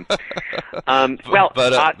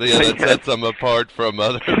 that sets them apart from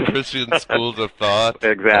other Christian schools of thought.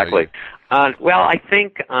 Exactly. I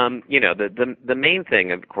think, the main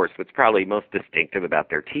thing, of course, what's probably most distinctive about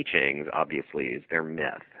their teachings, obviously, is their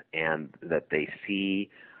myth, and that they see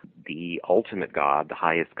the ultimate God, the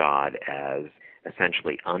highest God, as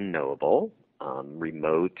essentially unknowable,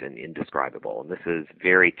 remote, and indescribable. And this is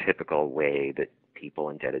very typical way that people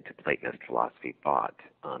indebted to Platonist philosophy thought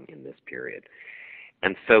in this period.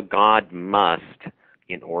 And so God must,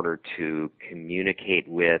 in order to communicate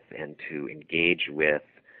with and to engage with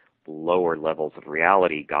lower levels of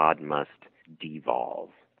reality, God must devolve.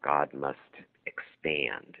 God must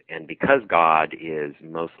expand. And because God is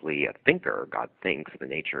mostly a thinker, God thinks, the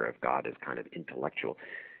nature of God is kind of intellectual.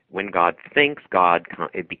 When God thinks,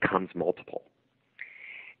 it becomes multiple.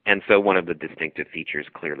 And so one of the distinctive features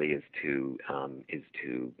clearly is to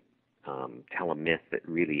tell a myth that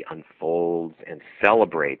really unfolds and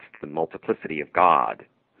celebrates the multiplicity of God,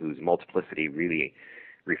 whose multiplicity really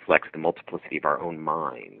reflects the multiplicity of our own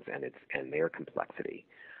minds and their complexity.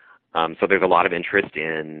 So there's a lot of interest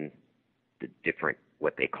in the different,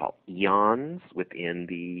 what they call eons within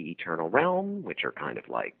the eternal realm, which are kind of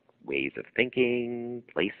like ways of thinking,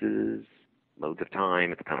 places, modes of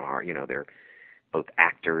time. It's kind of hard, they're both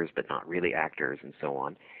actors but not really actors, and so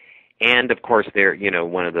on. And of course,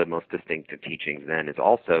 one of the most distinctive teachings then is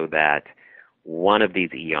also that one of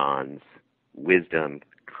these eons, wisdom,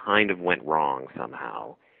 kind of went wrong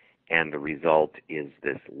somehow, and the result is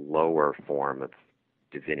this lower form of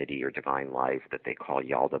divinity or divine life that they call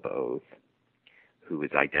Yaldabaoth, who is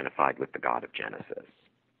identified with the God of Genesis.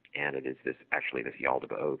 And it is this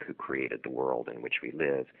Yaldabaoth who created the world in which we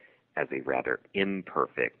live as a rather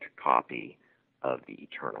imperfect copy of the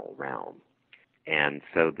eternal realm. And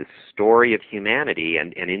so the story of humanity,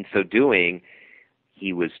 and in so doing,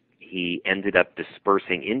 he ended up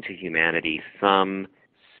dispersing into humanity some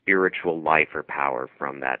spiritual life or power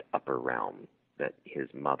from that upper realm that his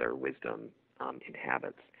mother, wisdom,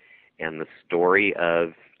 inhabits. And the story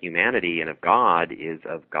of humanity and of God is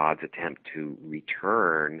of God's attempt to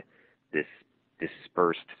return this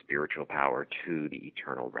dispersed spiritual power to the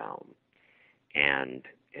eternal realm. And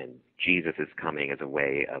Jesus is coming as a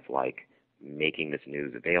way of making this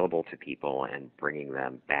news available to people and bringing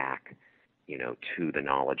them back, to the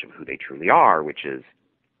knowledge of who they truly are, which is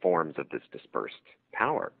forms of this dispersed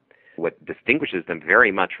power. What distinguishes them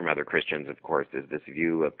very much from other Christians, of course, is this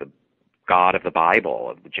view of the God of the Bible,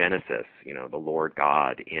 of the Genesis, the Lord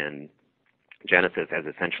God in Genesis as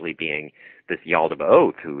essentially being this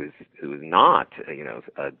Yaldabaoth who is not,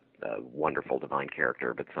 a wonderful divine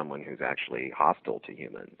character, but someone who's actually hostile to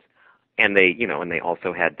humans. And they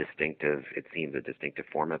also had a distinctive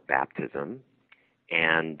form of baptism,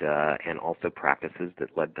 and also practices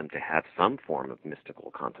that led them to have some form of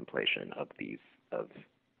mystical contemplation of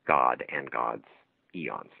God and God's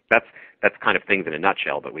eons. That's kind of things in a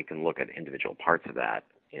nutshell, but we can look at individual parts of that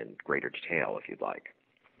in greater detail if you'd like.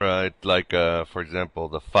 Right, for example,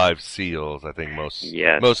 the 5 seals. I think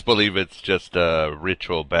most believe it's just a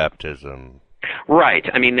ritual baptism. Right.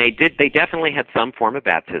 I mean, they definitely had some form of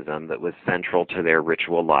baptism that was central to their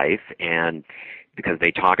ritual life, and because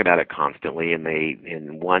they talk about it constantly, and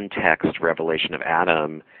in one text, Revelation of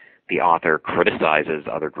Adam, the author criticizes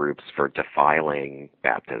other groups for defiling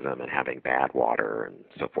baptism and having bad water and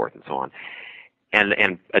so forth and so on.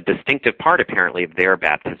 And a distinctive part, apparently, of their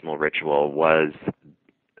baptismal ritual was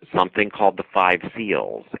something called the Five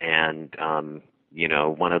Seals. And,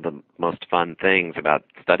 one of the most fun things about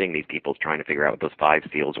studying these people is trying to figure out what those Five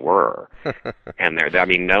Seals were. And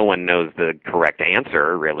no one knows the correct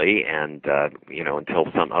answer, really, and, until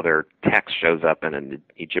some other text shows up in an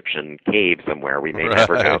Egyptian cave somewhere, we may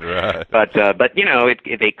never know. Right. But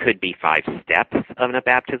they could be 5 steps of a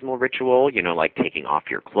baptismal ritual, like taking off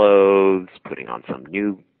your clothes, putting on some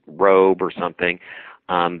new robe or something.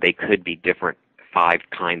 They could be different 5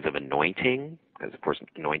 kinds of anointing, because, of course,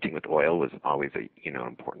 anointing with oil was always a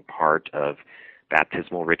important part of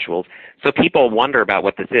baptismal rituals. So people wonder about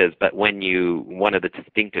what this is, but one of the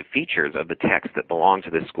distinctive features of the text that belong to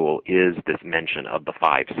this school is this mention of the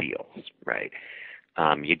 5 seals, right?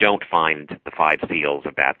 You don't find the 5 seals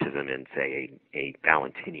of baptism in, say, a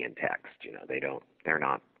Valentinian text.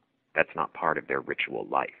 That's not part of their ritual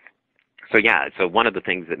life. So one of the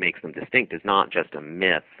things that makes them distinct is not just a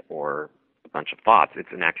myth or a bunch of thoughts,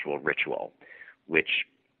 it's an actual ritual, which,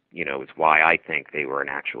 is why I think they were an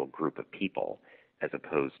actual group of people, as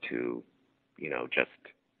opposed to, just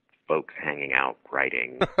folks hanging out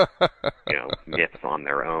writing, myths on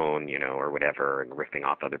their own, or whatever, and riffing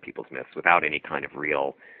off other people's myths without any kind of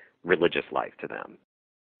real religious life to them.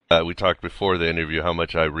 We talked before the interview how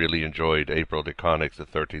much I really enjoyed April DeConnick's The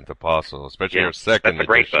 13th Apostle, especially her second that's a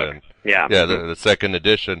great edition. Book. Yeah, the second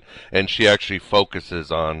edition, and she actually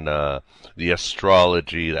focuses on the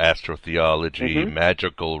astrology, the astrotheology,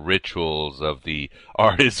 magical rituals of the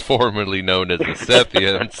artists formerly known as the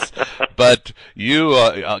Sethians. But you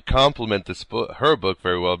complement her book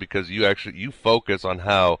very well, because you focus on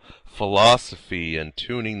how philosophy and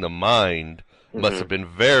tuning the mind must have been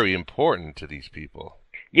very important to these people.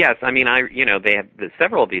 Yes, they have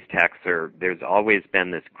several of these texts there's always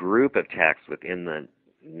been this group of texts within the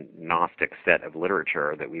Gnostic set of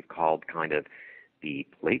literature that we've called kind of the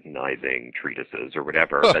Platonizing treatises or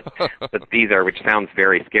whatever, but these are, which sounds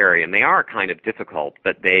very scary, and they are kind of difficult,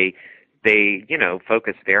 but they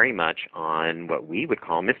focus very much on what we would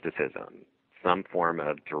call mysticism, some form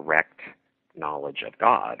of direct knowledge of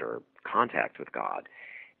God or contact with God.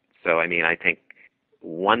 So, I think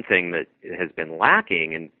one thing that has been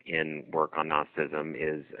lacking in work on Gnosticism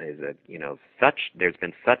is there's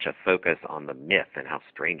been such a focus on the myth and how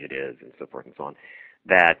strange it is and so forth and so on,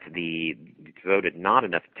 that the devoted not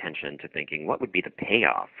enough attention to thinking what would be the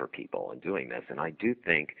payoff for people in doing this. And I do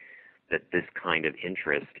think that this kind of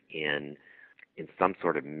interest in some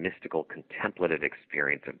sort of mystical contemplative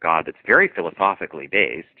experience of God that's very philosophically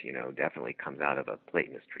based, definitely comes out of a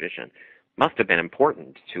Platonist tradition, must have been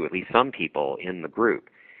important to at least some people in the group.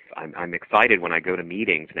 I'm excited when I go to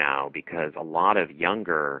meetings now, because a lot of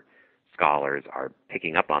younger scholars are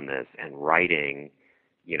picking up on this and writing,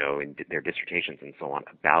 in their dissertations and so on,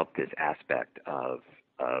 about this aspect of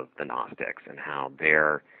the Gnostics and how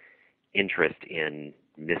their interest in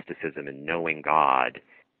mysticism and knowing God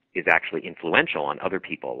is actually influential on other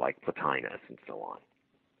people like Plotinus and so on.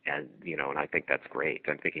 And, and I think that's great.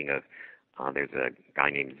 I'm thinking of there's a guy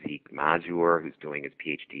named Zeke Mazur who's doing his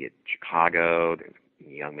PhD at Chicago. There's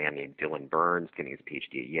a young man named Dylan Burns getting his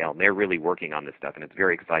PhD at Yale. And they're really working on this stuff, and it's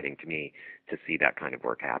very exciting to me to see that kind of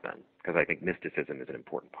work happen, because I think mysticism is an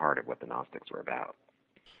important part of what the Gnostics were about.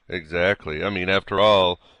 Exactly. After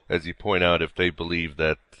all, as you point out, if they believe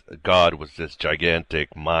that God was this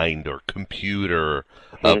gigantic mind or computer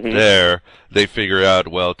up there, they figure out,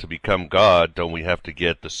 well, to become God, don't we have to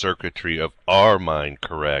get the circuitry of our mind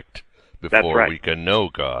correct before we can know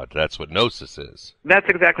God? That's what Gnosis is. That's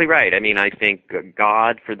exactly right. I think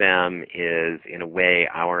God for them is, in a way,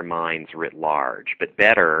 our minds writ large, but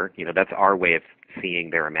better, that's our way of seeing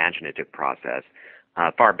their imaginative process.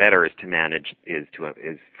 Far better is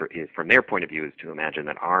from their point of view, is to imagine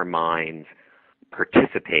that our minds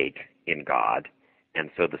participate in God,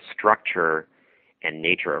 and so the structure and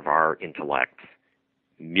nature of our intellects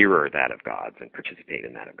mirror that of God's and participate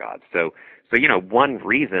in that of God's. So one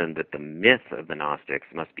reason that the myth of the Gnostics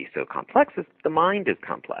must be so complex is the mind is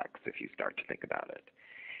complex if you start to think about it.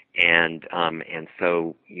 And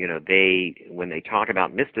so when they talk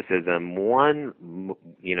about mysticism,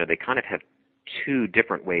 they kind of have 2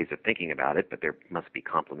 different ways of thinking about it, but there must be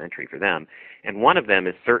complementary for them. And one of them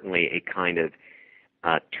is certainly a kind of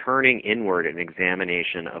turning inward, an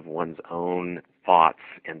examination of one's own thoughts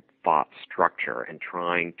and thought structure, and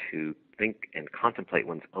trying to think and contemplate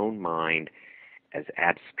one's own mind as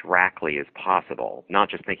abstractly as possible, not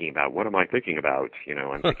just thinking about what am I thinking about,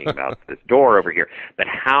 I'm thinking about this door over here, but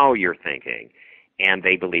how you're thinking. And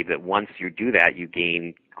they believe that once you do that, you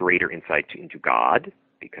gain greater insight into God,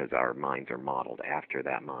 because our minds are modeled after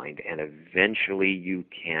that mind, and eventually you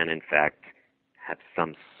can, in fact, have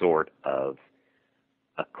some sort of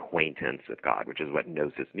acquaintance with God, which is what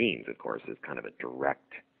gnosis means, of course, is kind of a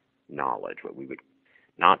direct knowledge, what we would,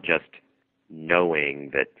 not just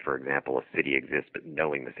knowing that, for example, a city exists, but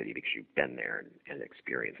knowing the city because you've been there and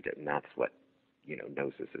experienced it, and that's what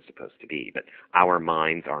gnosis is supposed to be. But our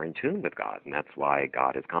minds are in tune with God, and that's why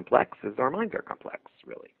God is complex, as our minds are complex,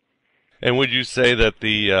 really. And would you say that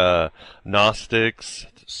the Gnostics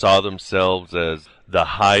saw themselves as the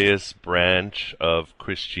highest branch of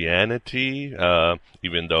Christianity,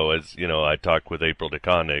 even though, as I talked with April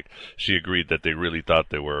DeConnick, she agreed that they really thought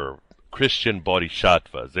they were Christian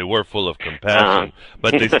bodhisattvas. They were full of compassion,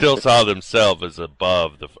 but they still saw themselves as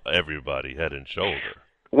above everybody, head and shoulder.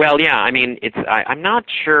 Well, yeah, I'm not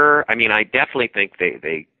sure. I definitely think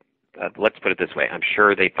they let's put it this way. I'm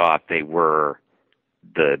sure they thought they were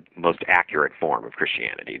the most accurate form of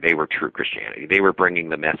Christianity. They were true Christianity. They were bringing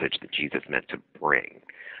the message that Jesus meant to bring.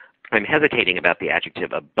 I'm hesitating about the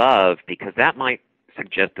adjective above because that might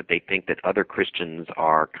suggest that they think that other Christians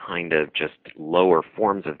are kind of just lower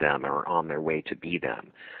forms of them or on their way to be them.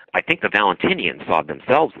 I think the Valentinians saw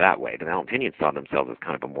themselves that way. The Valentinians saw themselves as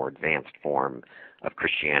kind of a more advanced form of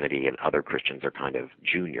Christianity, and other Christians are kind of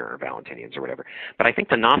junior Valentinians or whatever. But I think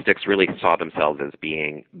the Gnostics really saw themselves as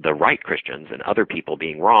being the right Christians and other people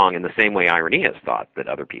being wrong, in the same way Irenaeus thought that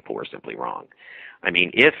other people were simply wrong.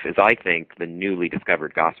 If, as I think, the newly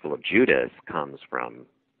discovered Gospel of Judas comes from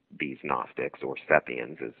these Gnostics, or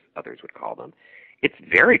Sethians, as others would call them, it's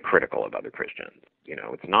very critical of other Christians.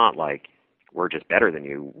 It's not like we're just better than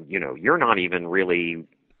you. You're not even really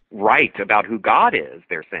right about who God is,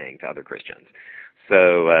 they're saying to other Christians.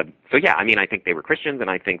 So yeah, I think they were Christians, and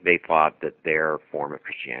I think they thought that their form of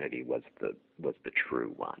Christianity was the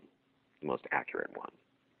true one, the most accurate one.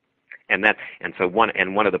 So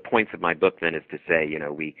one of the points of my book then is to say,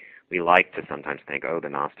 we like to sometimes think, the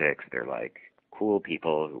Gnostics, they're like cool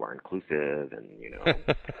people who are inclusive and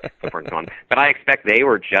so forth and so on. But I expect they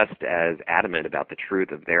were just as adamant about the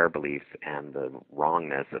truth of their beliefs and the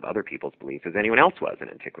wrongness of other people's beliefs as anyone else was in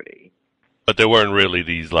antiquity. But they weren't really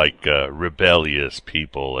these, rebellious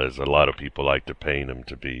people, as a lot of people like to paint them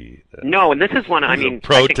to be. No, and this is one,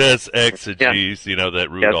 protest exegesis, that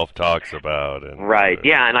Rudolph talks about. And, right,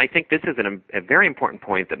 yeah, and I think this is a very important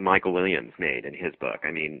point that Michael Williams made in his book.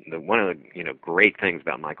 One of the, great things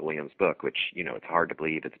about Michael Williams' book, which, it's hard to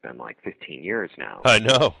believe it's been 15 years now. I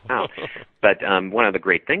know. But one of the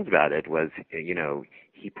great things about it was,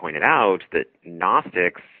 he pointed out that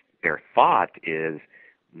Gnostics, their thought is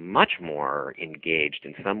much more engaged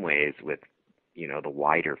in some ways with, the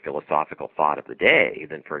wider philosophical thought of the day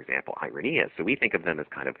than, for example, Irenaeus. So we think of them as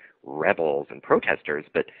kind of rebels and protesters,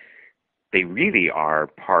 but they really are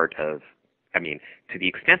part of, to the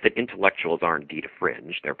extent that intellectuals are indeed a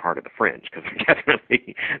fringe, they're part of the fringe, because they're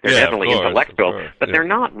definitely intellectual, but they're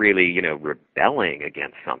not really, rebelling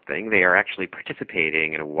against something. They are actually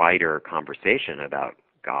participating in a wider conversation about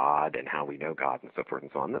God and how we know God and so forth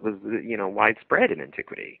and so on that was, widespread in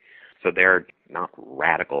antiquity. So they're not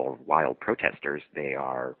radical, wild protesters. They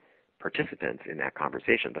are participants in that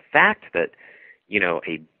conversation. The fact that,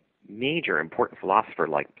 a major important philosopher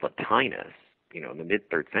like Plotinus, in the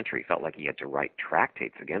mid-3rd century felt like he had to write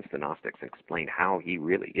tractates against the Gnostics and explain how he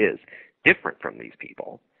really is different from these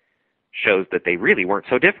people, shows that they really weren't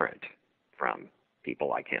so different from people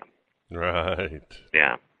like him. Right.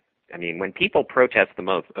 Yeah. When people protest the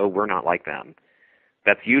most, we're not like them,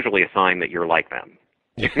 that's usually a sign that you're like them.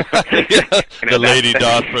 The lady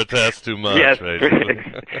doth protest too much. Yes, basically.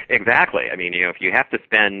 Exactly. If you have to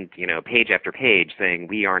spend, page after page saying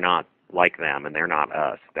we are not like them and they're not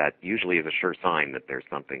us, that usually is a sure sign that there's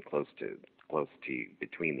something close to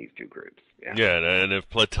between these two groups. Yeah, and if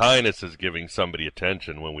Plotinus is giving somebody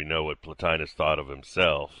attention when we know what Plotinus thought of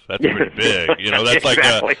himself, that's pretty big. That's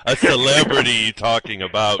exactly. Like a celebrity talking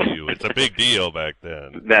about you. It's a big deal back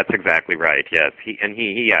then. That's exactly right, yes.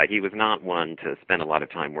 He was not one to spend a lot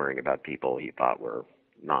of time worrying about people he thought were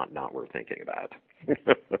not worth thinking about.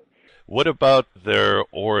 What about their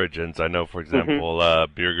origins? I know, for example,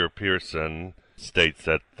 Birger Pearson states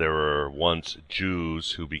that there were once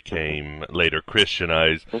Jews who became later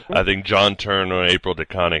Christianized. I think John Turner and April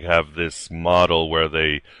DeConnick have this model where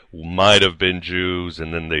they might have been Jews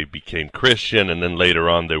and then they became Christian and then later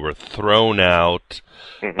on they were thrown out.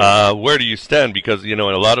 Where do you stand? Because, in a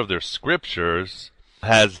lot of their scriptures,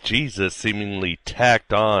 has Jesus seemingly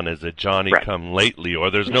tacked on as a Johnny-come-lately, or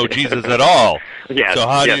there's no Jesus at all. Yes, so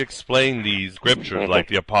how do you explain these scriptures like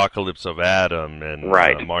the Apocalypse of Adam and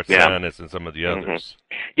Marcianus and some of the others?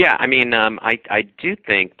 Yeah, I mean, I do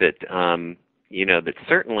think that, that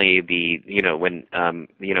certainly when,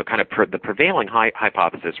 the prevailing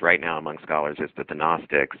hypothesis right now among scholars is that the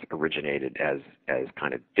Gnostics originated as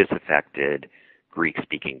kind of disaffected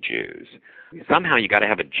Greek-speaking Jews. Somehow you got to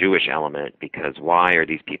have a Jewish element, because why are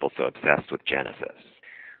these people so obsessed with Genesis?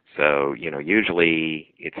 So,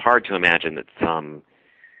 usually it's hard to imagine that some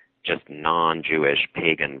just non-Jewish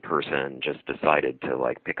pagan person just decided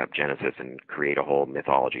to pick up Genesis and create a whole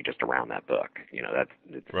mythology just around that book.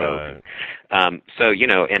 Right. So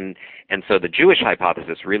the Jewish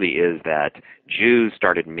hypothesis really is that Jews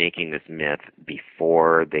started making this myth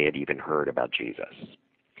before they had even heard about Jesus,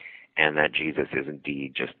 and that Jesus is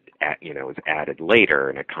indeed just was added later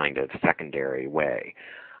in a kind of secondary way.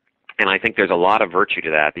 And I think there's a lot of virtue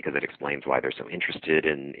to that, because it explains why they're so interested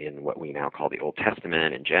in what we now call the Old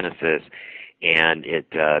Testament and Genesis, and it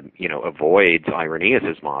avoids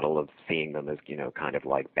Irenaeus' model of seeing them as kind of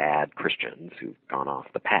like bad Christians who've gone off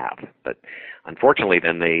the path. But unfortunately,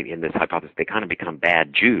 then in this hypothesis, they kind of become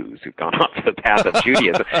bad Jews who've gone off the path of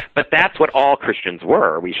Judaism. But that's what all Christians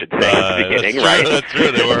were, we should say at the beginning, right? That's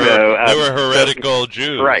true. They were heretical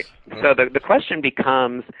Jews. Right. So the question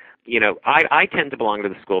becomes, I tend to belong to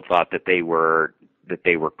the school of thought that they were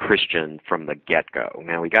Christian from the get-go.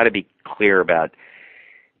 Now, we got to be clear about,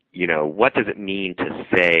 what does it mean to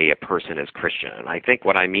say a person is Christian? And I think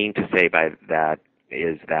what I mean to say by that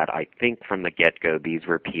is that I think from the get-go these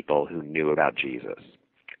were people who knew about Jesus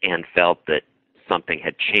and felt that something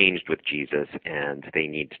had changed with Jesus and they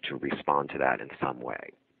needed to respond to that in some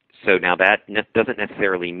way. So now that doesn't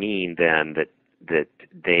necessarily mean then that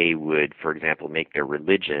they would, for example, make their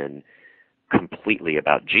religion completely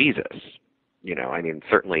about Jesus.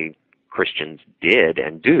 Certainly Christians did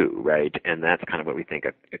and do, right? And that's kind of what we think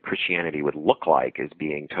a Christianity would look like, as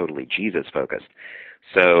being totally Jesus-focused.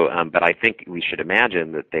 So, but I think we should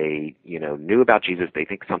imagine that they, knew about Jesus. They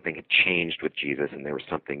think something had changed with Jesus and there was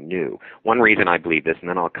something new. One reason I believe this, and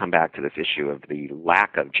then I'll come back to this issue of the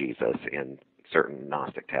lack of Jesus in certain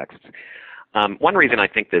Gnostic texts. One reason I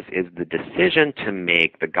think this is the decision to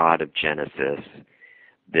make the God of Genesis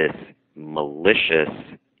this malicious,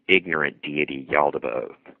 ignorant deity,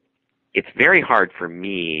 Yaldabaoth. It's very hard for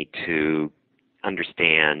me to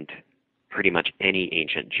understand pretty much any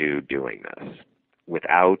ancient Jew doing this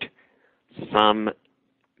without some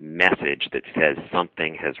message that says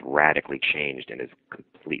something has radically changed and is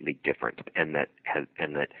completely different, and that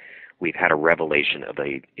we've had a revelation of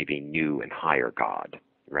a new and higher God,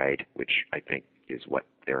 right? Which I think is what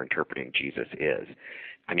they're interpreting Jesus is.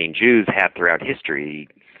 Jews have throughout history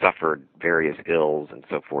suffered various ills and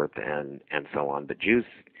so forth and so on, but Jews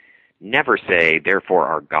never say, therefore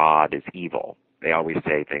our God is evil. They always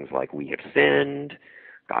say things like, we have sinned,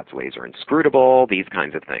 God's ways are inscrutable, these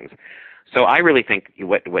kinds of things. So I really think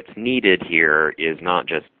what's needed here is not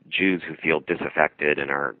just Jews who feel disaffected and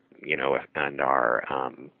are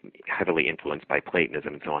heavily influenced by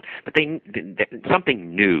Platonism and so on, but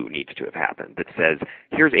something new needs to have happened that says,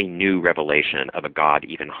 here's a new revelation of a God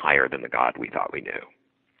even higher than the God we thought we knew.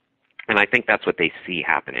 And I think that's what they see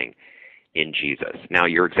happening in Jesus. Now,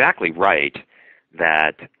 you're exactly right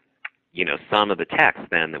that, some of the texts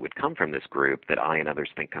then that would come from this group that I and others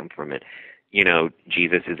think come from it,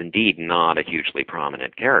 Jesus is indeed not a hugely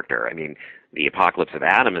prominent character. The Apocalypse of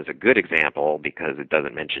Adam is a good example because it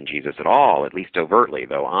doesn't mention Jesus at all, at least overtly,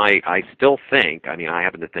 though I still think, I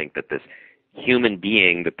happen to think that this human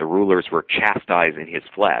being that the rulers were chastised in his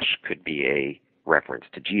flesh could be a reference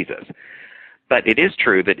to Jesus. But it is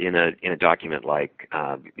true that in a document like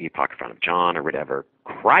the Apocryphon of John or whatever,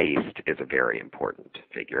 Christ is a very important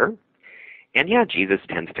figure. And yeah, Jesus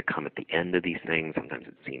tends to come at the end of these things. Sometimes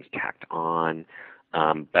it seems tacked on.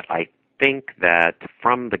 But I think that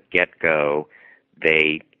from the get-go,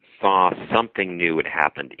 they saw something new had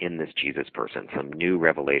happened in this Jesus person. Some new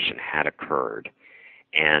revelation had occurred.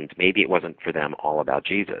 And maybe it wasn't for them all about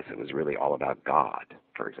Jesus. It was really all about God,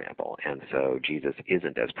 for example. And so Jesus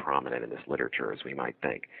isn't as prominent in this literature as we might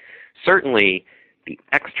think. Certainly, the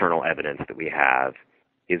external evidence that we have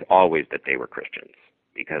is always that they were Christians,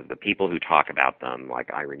 because the people who talk about them,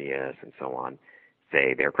 like Irenaeus and so on,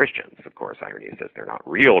 say they're Christians. Of course, Irenaeus says they're not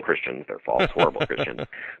real Christians, they're false, horrible Christians.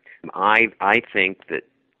 I think that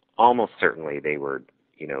almost certainly they were,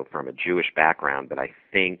 from a Jewish background, but I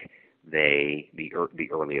think the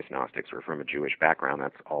earliest Gnostics were from a Jewish background.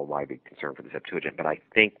 That's all why we concern for the Septuagint. But I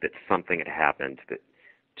think that something had happened that,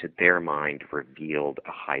 to their mind, revealed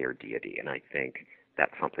a higher deity, and I think that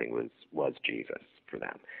something was Jesus for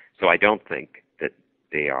them. So I don't think that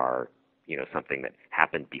they are, something that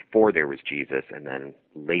happened before there was Jesus and then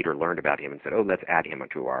later learned about him and said, oh, let's add him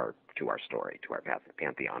to our story, to our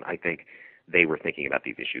pantheon. I think they were thinking about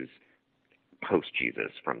these issues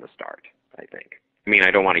post-Jesus from the start, I think. I mean,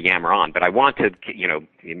 I don't want to yammer on, but I want to,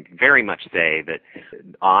 very much say that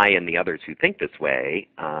I and the others who think this way,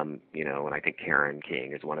 and I think Karen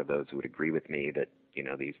King is one of those who would agree with me that,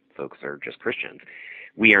 these folks are just Christians.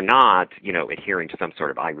 We are not, adhering to some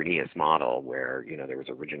sort of Irenaeus model where, there was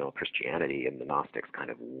original Christianity and the Gnostics kind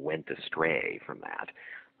of went astray from that.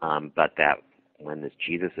 But that when this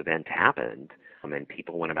Jesus event happened, and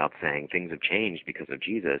people went about saying things have changed because of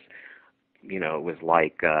Jesus, it was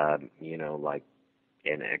like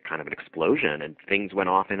in a kind of an explosion, and things went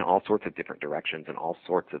off in all sorts of different directions, and all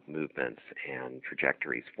sorts of movements and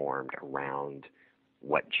trajectories formed around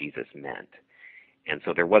what Jesus meant. And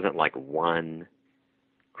so there wasn't like one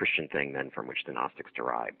Christian thing then from which the Gnostics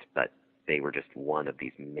derived, but they were just one of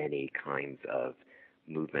these many kinds of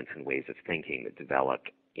movements and ways of thinking that developed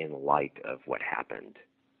in light of what happened,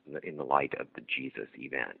 in the light of the Jesus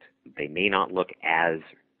event. They may not look as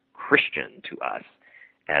Christian to us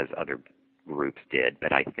as other groups did,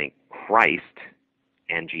 but I think Christ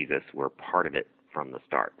and Jesus were part of it from the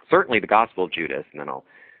start. Certainly the Gospel of Judas, and then I'll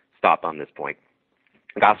stop on this point.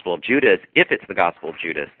 The Gospel of Judas, if it's the Gospel of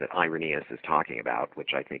Judas that Irenaeus is talking about,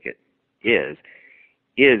 which I think it is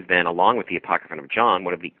then, along with the Apocryphon of John,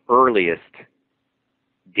 one of the earliest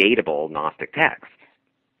datable Gnostic texts.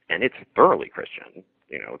 And it's thoroughly Christian.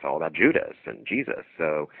 It's all about Judas and Jesus.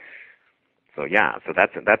 So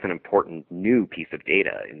that's an important new piece of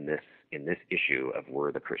data in this issue of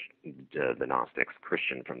were the Gnostics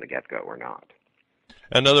Christian from the get-go or not.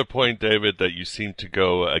 Another point, David, that you seem to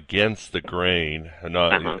go against the grain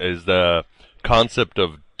is the concept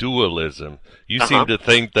of dualism. You seem to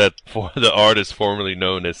think that for the artists formerly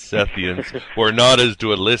known as Sethians were not as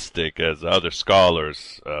dualistic as other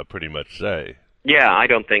scholars pretty much say. Yeah,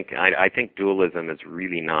 I think dualism is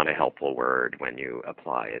really not a helpful word when you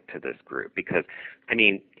apply it to this group, because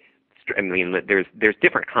there's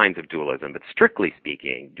different kinds of dualism, but strictly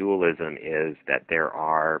speaking, dualism is that there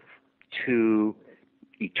are two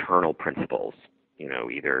eternal principles,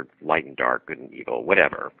 either light and dark, good and evil,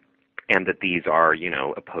 whatever, and that these are,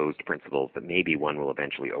 opposed principles, that maybe one will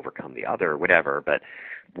eventually overcome the other, whatever, but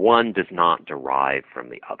one does not derive from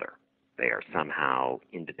the other. They are somehow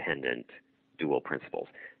independent dual principles.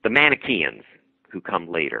 The Manichaeans, who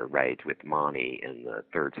come later, right, with Mani in the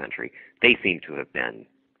 3rd century, they seem to have been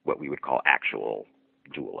what we would call actual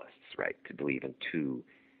dualists, right, to believe in two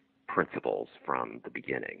principles from the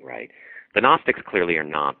beginning, right? The Gnostics clearly are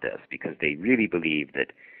not this, because they really believe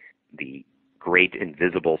that the great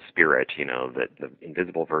invisible spirit, that the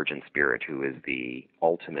invisible virgin spirit, who is the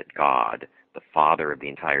ultimate God, the father of the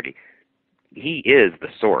entirety, he is the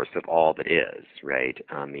source of all that is, right?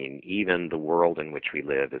 I mean, even the world in which we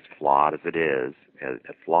live, as flawed as it is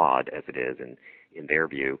in their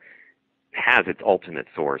view, has its ultimate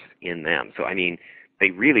source in them. So, I mean,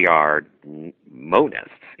 they really are monists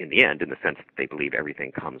in the end, in the sense that they believe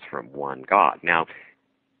everything comes from one God. Now,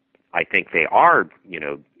 I think they are, you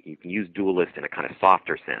can use dualist in a kind of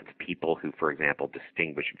softer sense, people who, for example,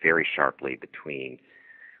 distinguish very sharply between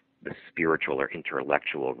the spiritual or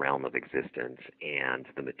intellectual realm of existence and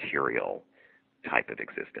the material type of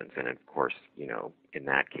existence. And of course, in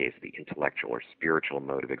that case, the intellectual or spiritual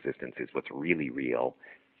mode of existence is what's really real,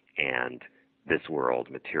 and this world,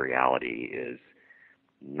 materiality, is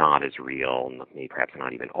not as real, maybe perhaps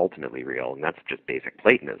not even ultimately real, and that's just basic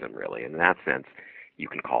Platonism, really. In that sense, you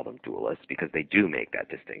can call them dualists, because they do make that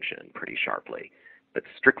distinction pretty sharply. But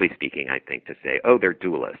strictly speaking, I think to say, oh, they're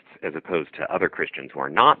dualists, as opposed to other Christians who are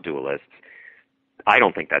not dualists, I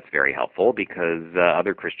don't think that's very helpful, because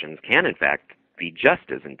other Christians can, in fact, be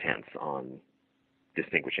just as intense on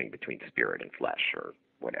distinguishing between spirit and flesh or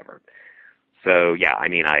whatever. So, yeah, I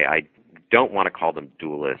mean, I don't want to call them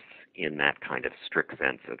dualists in that kind of strict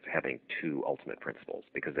sense of having two ultimate principles,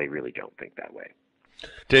 because they really don't think that way.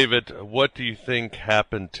 David, what do you think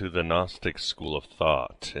happened to the Gnostic school of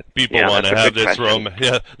thought? People want to have this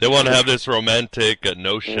they want to have this romantic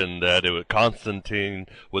notion that Constantine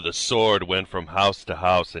with a sword went from house to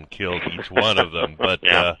house and killed each one of them, but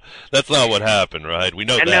that's not what happened, right? We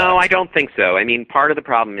know that. No, I don't think so. I mean, part of the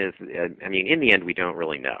problem is, in the end, we don't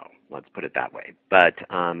really know. Let's put it that way. But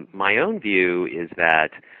my own view is that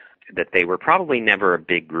they were probably never a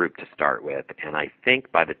big group to start with, and I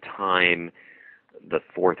think by the time the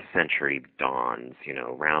 4th century dawns,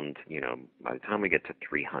 by the time we get to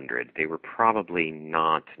 300, there were probably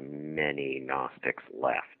not many Gnostics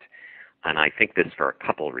left. And I think this for a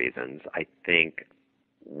couple reasons. I think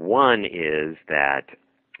one is that,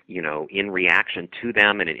 in reaction to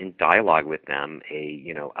them and in dialogue with them,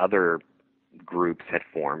 other groups had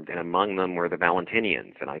formed, and among them were the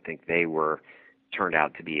Valentinians, and I think they turned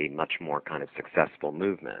out to be a much more kind of successful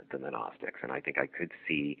movement than the Gnostics, and I think I could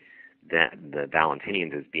see that the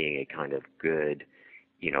Valentinians as being a kind of good,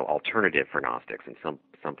 alternative for Gnostics and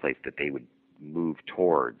some place that they would move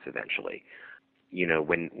towards eventually.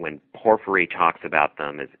 When Porphyry talks about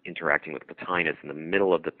them as interacting with Plotinus in the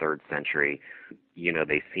middle of the 3rd century,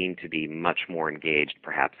 they seem to be much more engaged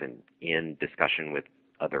perhaps in discussion with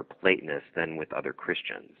other Platonists than with other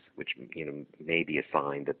Christians, which may be a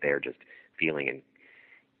sign that they're just feeling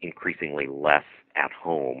increasingly less at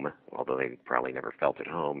home, although they probably never felt at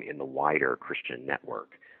home, in the wider Christian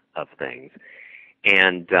network of things.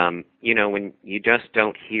 And, when you just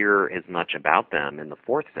don't hear as much about them in the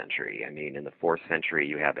 4th century. I mean, in the 4th century,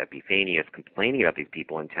 you have Epiphanius complaining about these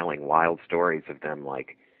people and telling wild stories of them,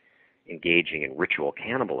 like, engaging in ritual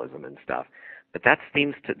cannibalism and stuff. But that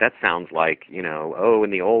sounds like, in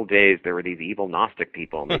the old days, there were these evil Gnostic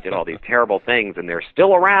people, and they did all these terrible things, and they're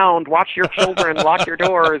still around, watch your children, lock your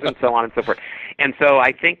doors, and so on and so forth. And so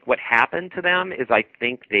I think what happened to them is I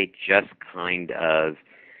think they just kind of,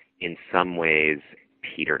 in some ways,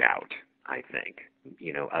 petered out, I think.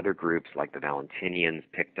 Other groups like the Valentinians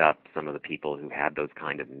picked up some of the people who had those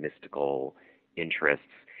kind of mystical interests.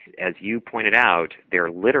 As you pointed out, their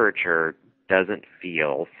literature doesn't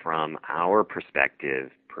feel, from our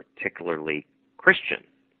perspective, particularly Christian.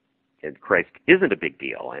 And Christ isn't a big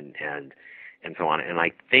deal, and so on. And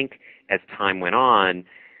I think as time went on,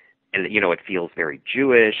 and it feels very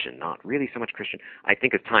Jewish and not really so much Christian. I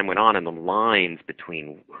think as time went on, and the lines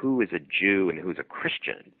between who is a Jew and who's a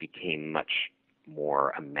Christian became much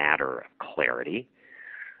more a matter of clarity,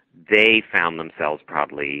 they found themselves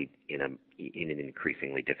probably in an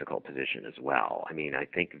increasingly difficult position as well. I mean, I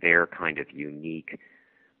think their kind of unique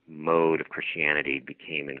mode of Christianity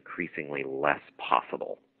became increasingly less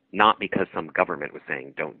possible, not because some government was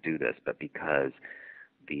saying don't do this, but because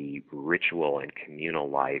the ritual and communal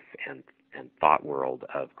life and thought world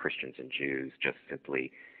of Christians and Jews just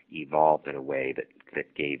simply evolved in a way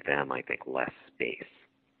that gave them, I think, less space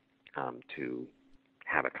to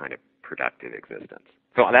have a kind of productive existence.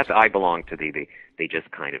 So I belong to they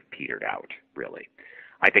just kind of petered out, really.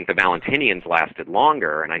 I think the Valentinians lasted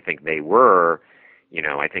longer, and I think they were,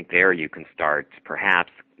 I think there you can start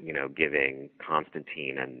perhaps, giving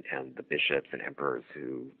Constantine and the bishops and emperors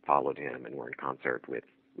who followed him and were in concert with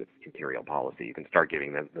imperial policy, you can start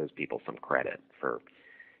giving those people some credit for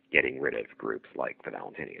getting rid of groups like the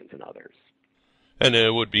Valentinians and others. And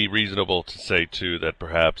it would be reasonable to say, too, that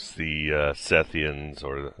perhaps the Sethians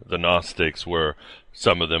or the Gnostics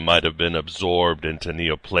some of them might have been absorbed into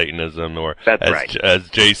Neoplatonism, or as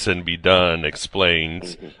Jason B. Dunn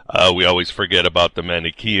explains, we always forget about the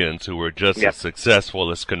Manichaeans, who were just as successful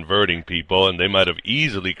as converting people, and they might have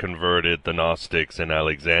easily converted the Gnostics in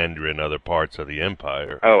Alexandria and other parts of the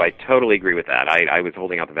empire. Oh, I totally agree with that. I was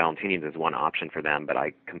holding out the Valentinians as one option for them, but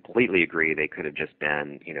I completely agree they could have just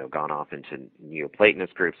been, gone off into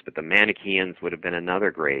Neoplatonist groups, but the Manichaeans would have been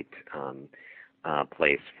another great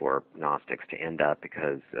place for Gnostics to end up,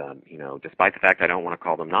 because, despite the fact I don't want to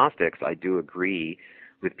call them Gnostics, I do agree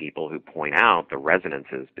with people who point out the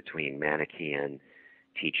resonances between Manichaean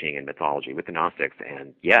teaching and mythology with the Gnostics.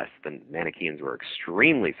 And yes, the Manichaeans were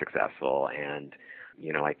extremely successful, and,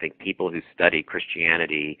 I think people who study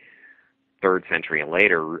Christianity 3rd century and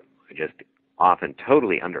later just often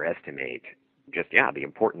totally underestimate the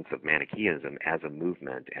importance of Manichaeism as a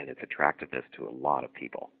movement and its attractiveness to a lot of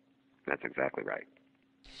people. That's exactly right.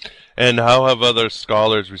 And how have other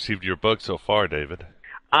scholars received your book so far, David?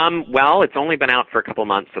 Well, it's only been out for a couple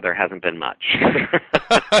months, so there hasn't been much.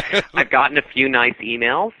 I've gotten a few nice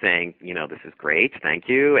emails saying, this is great, thank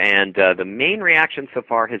you. And the main reaction so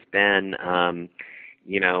far has been, and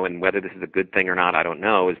whether this is a good thing or not, I don't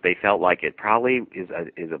know, is they felt like it probably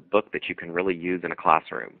is a book that you can really use in a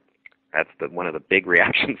classroom. That's one of the big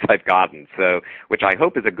reactions I've gotten. So, which I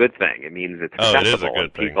hope is a good thing. It means it's accessible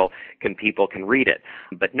and people can read it.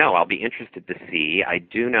 But no, I'll be interested to see. I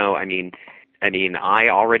do know. I mean, I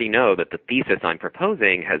already know that the thesis I'm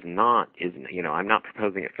proposing I'm not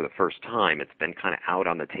proposing it for the first time. It's been kind of out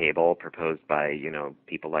on the table, proposed by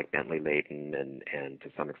people like Bentley Layton and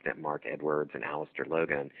to some extent Mark Edwards and Alistair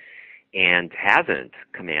Logan, and hasn't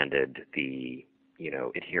commanded the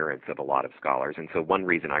adherence of a lot of scholars. And so one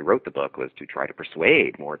reason I wrote the book was to try to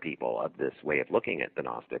persuade more people of this way of looking at the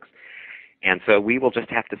Gnostics. And so we will just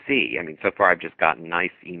have to see. I mean, so far I've just gotten nice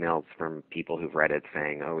emails from people who've read it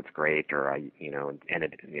saying, "Oh, it's great," or I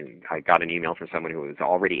got an email from someone who was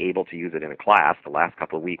already able to use it in a class the last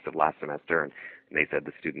couple of weeks of last semester, and they said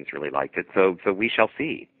the students really liked it. So we shall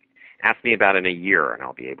see. Ask me about it in a year, and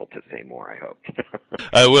I'll be able to say more, I hope.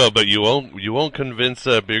 I will, but you won't convince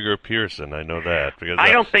Bigger Pearson. I know that, because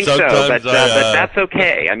I don't think so, but that's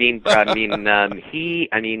okay. I mean,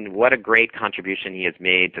 what a great contribution he has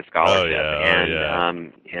made to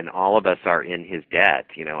scholarship, and all of us are in his debt.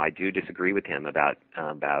 You know, I do disagree with him about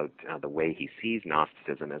the way he sees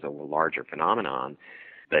Gnosticism as a larger phenomenon,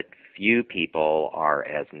 but few people are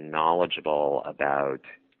as knowledgeable about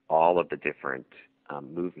all of the different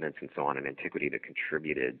movements and so on in antiquity that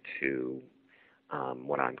contributed to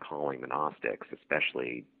what I'm calling the Gnostics,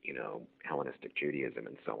 especially, Hellenistic Judaism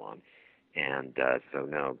and so on. And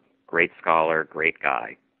great scholar, great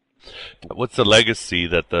guy. What's the legacy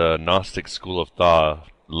that the Gnostic school of thought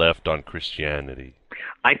left on Christianity?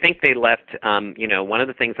 I think they left, one of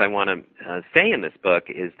the things I want to say in this book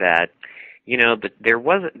is that there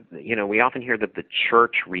wasn't, we often hear that the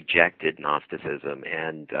church rejected Gnosticism,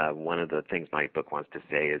 and one of the things my book wants to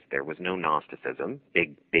say is there was no Gnosticism,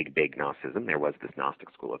 big Gnosticism. There was this Gnostic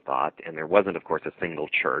school of thought, and there wasn't, of course, a single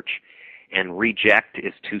church, and reject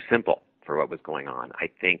is too simple for what was going on. I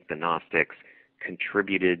think the Gnostics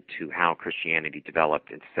contributed to how Christianity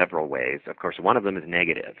developed in several ways. Of course, one of them is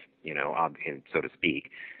negative, so to speak.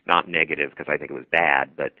 Not negative because I think it was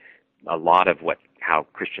bad, but a lot of how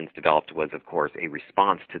Christians developed was, of course, a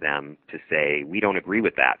response to them to say, we don't agree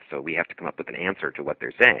with that, so we have to come up with an answer to what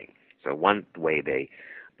they're saying. So one way they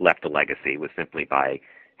left a legacy was simply by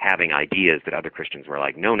having ideas that other Christians were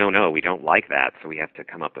like, no, we don't like that, so we have to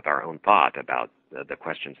come up with our own thought about the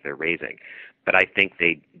questions they're raising. But I think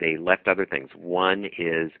they left other things. One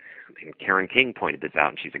is, and Karen King pointed this out,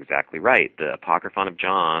 and she's exactly right, the Apocryphon of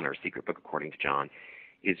John, or Secret Book According to John,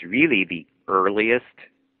 is really the earliest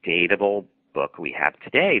datable book we have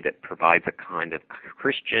today that provides a kind of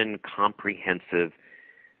Christian comprehensive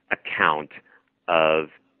account of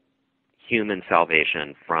human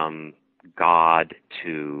salvation from God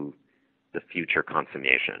to the future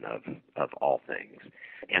consummation of all things.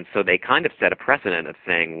 And so they kind of set a precedent of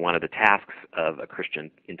saying one of the tasks of a Christian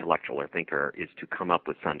intellectual or thinker is to come up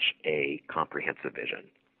with such a comprehensive vision.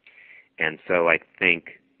 And so I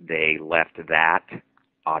think they left that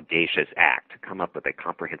audacious act to come up with a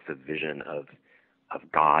comprehensive vision of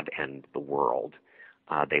God and the world.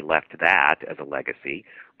 They left that as a legacy.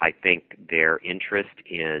 I think their interest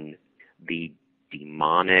in the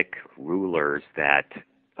demonic rulers that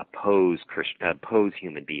oppose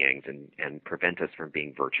human beings and prevent us from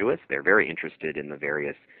being virtuous. They're very interested in the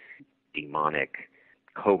various demonic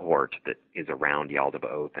cohort that is around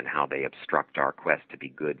Yaldabaoth and how they obstruct our quest to be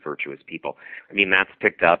good, virtuous people. I mean, that's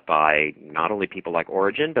picked up by not only people like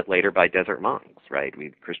Origen, but later by desert monks, right?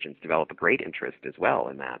 Christians develop a great interest as well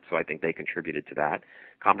in that. So I think they contributed to that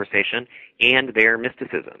conversation and their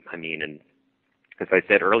mysticism. I mean, and as I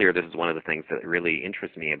said earlier, this is one of the things that really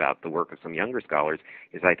interests me about the work of some younger scholars,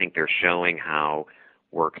 is I think they're showing how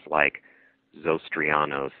works like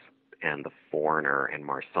Zostrianos and the Foreigner and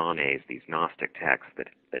Marsanes, these Gnostic texts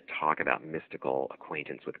that talk about mystical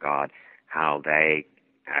acquaintance with God, how they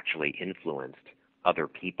actually influenced other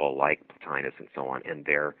people like Plotinus and so on, and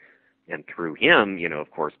through him, of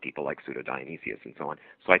course, people like Pseudo-Dionysius and so on.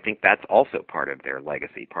 So I think that's also part of their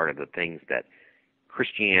legacy, part of the things that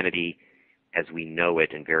Christianity, as we know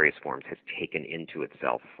it in various forms, has taken into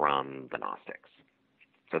itself from the Gnostics.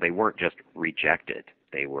 So they weren't just rejected,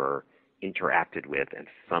 they were interacted with, and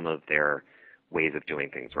some of their ways of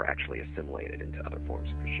doing things were actually assimilated into other forms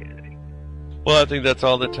of Christianity. Well, I think that's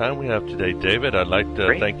all the time we have today, David. I'd like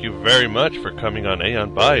to thank you very much for coming on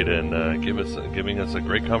Aeon Byte and giving us a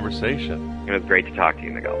great conversation. It was great to talk to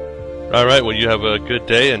you, Miguel. All right, well, you have a good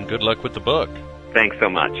day and good luck with the book. Thanks so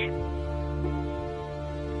much.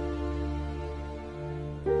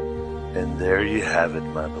 And there you have it,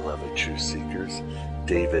 my beloved truth seekers.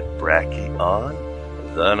 David Brackey on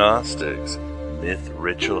The Gnostics, Myth,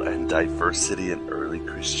 Ritual, and Diversity in Early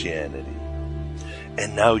Christianity.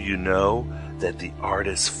 And now you know that the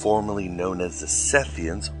artists formerly known as the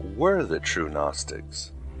Sethians were the true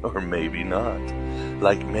Gnostics. Or maybe not.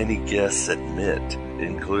 Like many guests admit,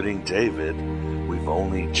 including David, we've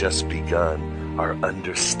only just begun our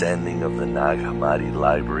understanding of the Nag Hammadi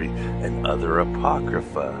library and other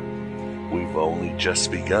apocrypha. We've only just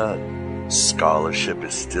begun. Scholarship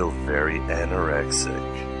is still very anorexic.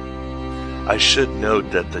 I should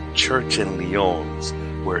note that the church in Lyons,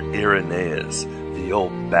 where Irenaeus, the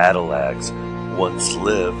old battle axe, once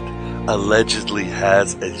lived, allegedly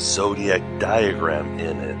has a zodiac diagram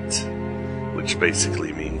in it, which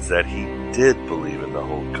basically means that he did believe in the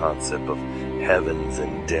whole concept of heavens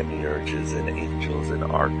and demiurges and angels and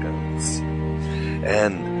archons,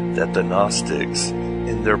 and that the Gnostics,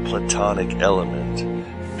 in their Platonic element,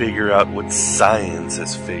 figure out what science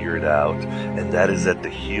has figured out, and that is that the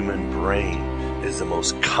human brain is the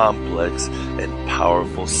most complex and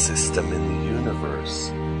powerful system in the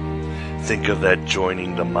universe. Think of that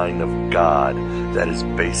joining the mind of God, that is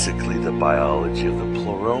basically the biology of the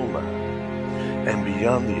pleroma. And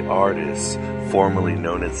beyond the artists, formerly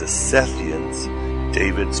known as the Sethians,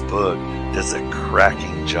 David's book does a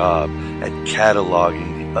cracking job at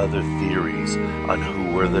cataloging the other theories on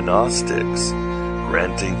who were the Gnostics,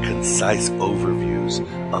 granting concise overviews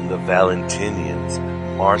on the Valentinians,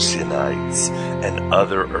 Marcionites, and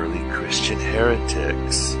other early Christian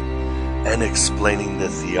heretics, and explaining the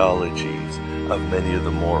theologies of many of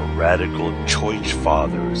the more radical Church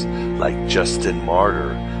Fathers like Justin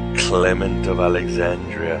Martyr, Clement of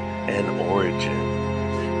Alexandria, and Origen,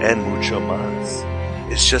 and mucho más.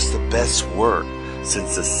 It's just the best work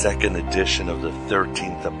since the second edition of the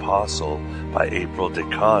 13th Apostle by April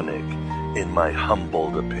DeConnick, in my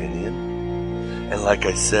humbled opinion. And like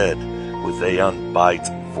I said, with Aeon Byte's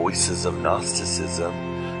Voices of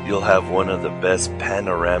Gnosticism, you'll have one of the best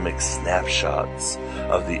panoramic snapshots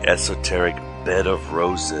of the esoteric bed of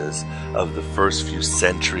roses of the first few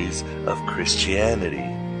centuries of Christianity,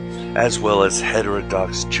 as well as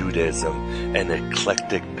heterodox Judaism and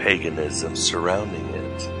eclectic paganism surrounding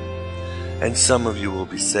it. And some of you will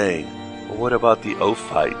be saying, well, what about the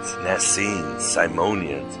Ophites, Nascenes,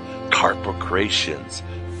 Simonians, Carpocrateans,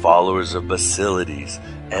 followers of Basilides,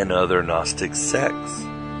 and other Gnostic sects?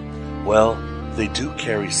 Well, they do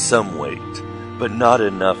carry some weight, but not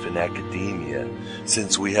enough in academia,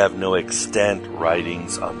 since we have no extant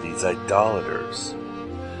writings on these idolaters.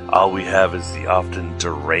 All we have is the often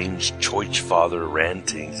deranged Church Father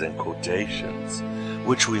rantings and quotations,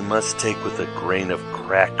 which we must take with a grain of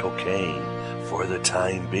crack cocaine for the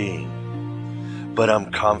time being. But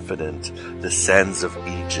I'm confident the sands of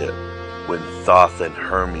Egypt, when Thoth and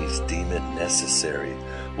Hermes deem it necessary,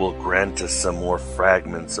 will grant us some more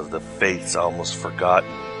fragments of the faiths almost forgotten,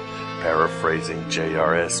 paraphrasing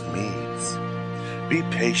J.R.S. Meads. Be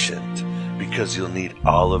patient, because you'll need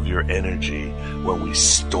all of your energy when we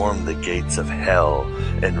storm the gates of hell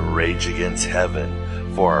and rage against heaven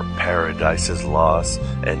for our paradise's lost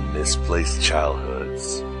and misplaced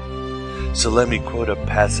childhoods. So let me quote a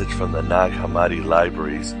passage from the Nag Hammadi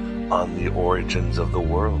libraries on the origins of the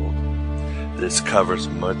world. This covers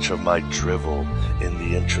much of my drivel in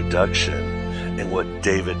the introduction and what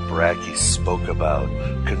David Brackey spoke about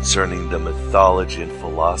concerning the mythology and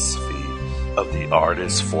philosophy of the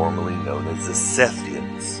artists formerly known as the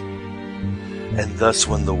Sethians. And thus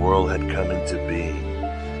when the world had come into being,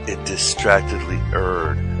 it distractedly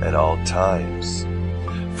erred at all times.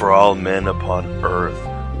 For all men upon earth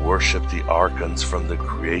worship the archons from the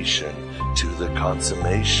creation to the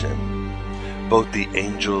consummation, both the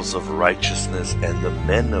angels of righteousness and the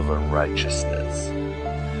men of unrighteousness.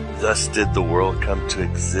 Thus did the world come to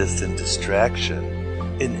exist in distraction,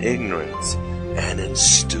 in ignorance, and in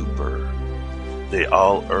stupor. They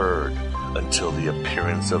all erred until the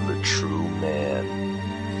appearance of the true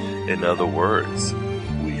man. In other words,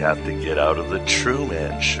 we have to get out of the true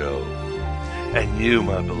man show. And you,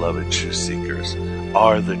 my beloved truth seekers,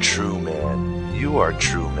 are the true man. You are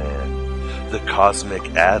true man, the cosmic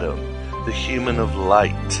atom, the human of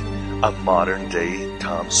light, a modern-day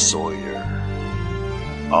Tom Sawyer.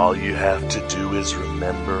 All you have to do is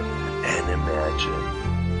remember and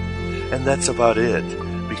imagine. And that's about it,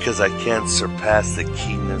 because I can't surpass the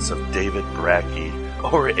keenness of David Brackey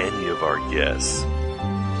or any of our guests.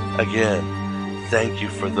 Again, thank you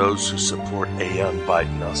for those who support Aeon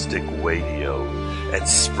Byte Gnostic Radio and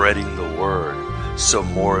spreading the word so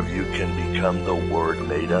more of you can become the Word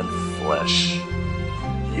made unflesh.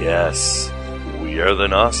 Yes, we are the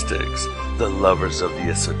Gnostics, the lovers of the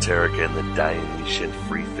esoteric and the Dionysian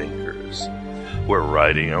freethinkers. We're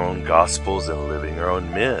writing our own gospels and living our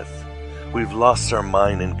own myth. We've lost our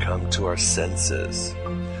mind and come to our senses.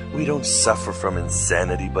 We don't suffer from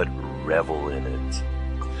insanity but revel in it.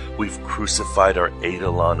 We've crucified our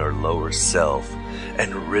eidolon or lower self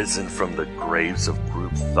and risen from the graves of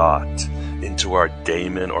group thought into our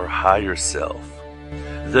daemon or higher self.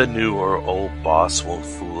 The new or old boss won't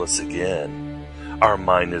fool us again. Our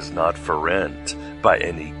mind is not for rent by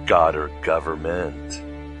any god or government.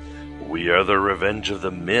 We are the revenge of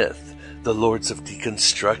the myth, the lords of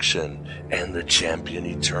deconstruction, and the champion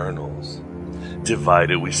eternals.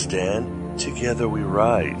 Divided we stand, together we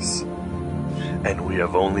rise. And we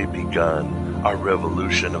have only begun our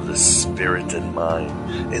revolution of the spirit and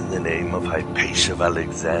mind in the name of Hypatia of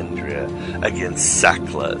Alexandria against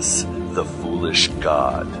Saklas, the foolish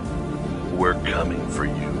god. We're coming for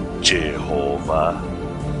you, Jehovah.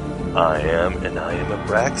 I am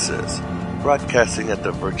Abraxas, broadcasting at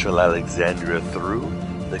the virtual Alexandria through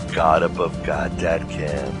the God Above God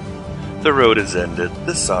Dadcam. The road is ended,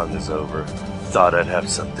 the song is over. Thought I'd have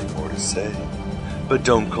something more to say. But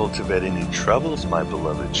don't cultivate any troubles, my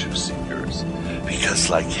beloved truth seekers, because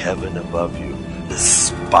like heaven above you, the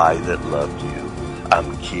spy that loved you,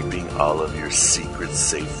 I'm keeping all of your secrets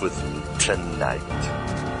safe with me tonight.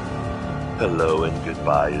 Hello and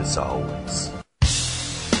goodbye as always.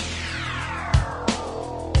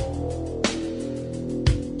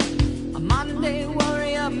 A Monday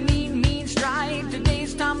warrior, mean strike.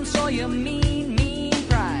 Today's Tom Sawyer, mean.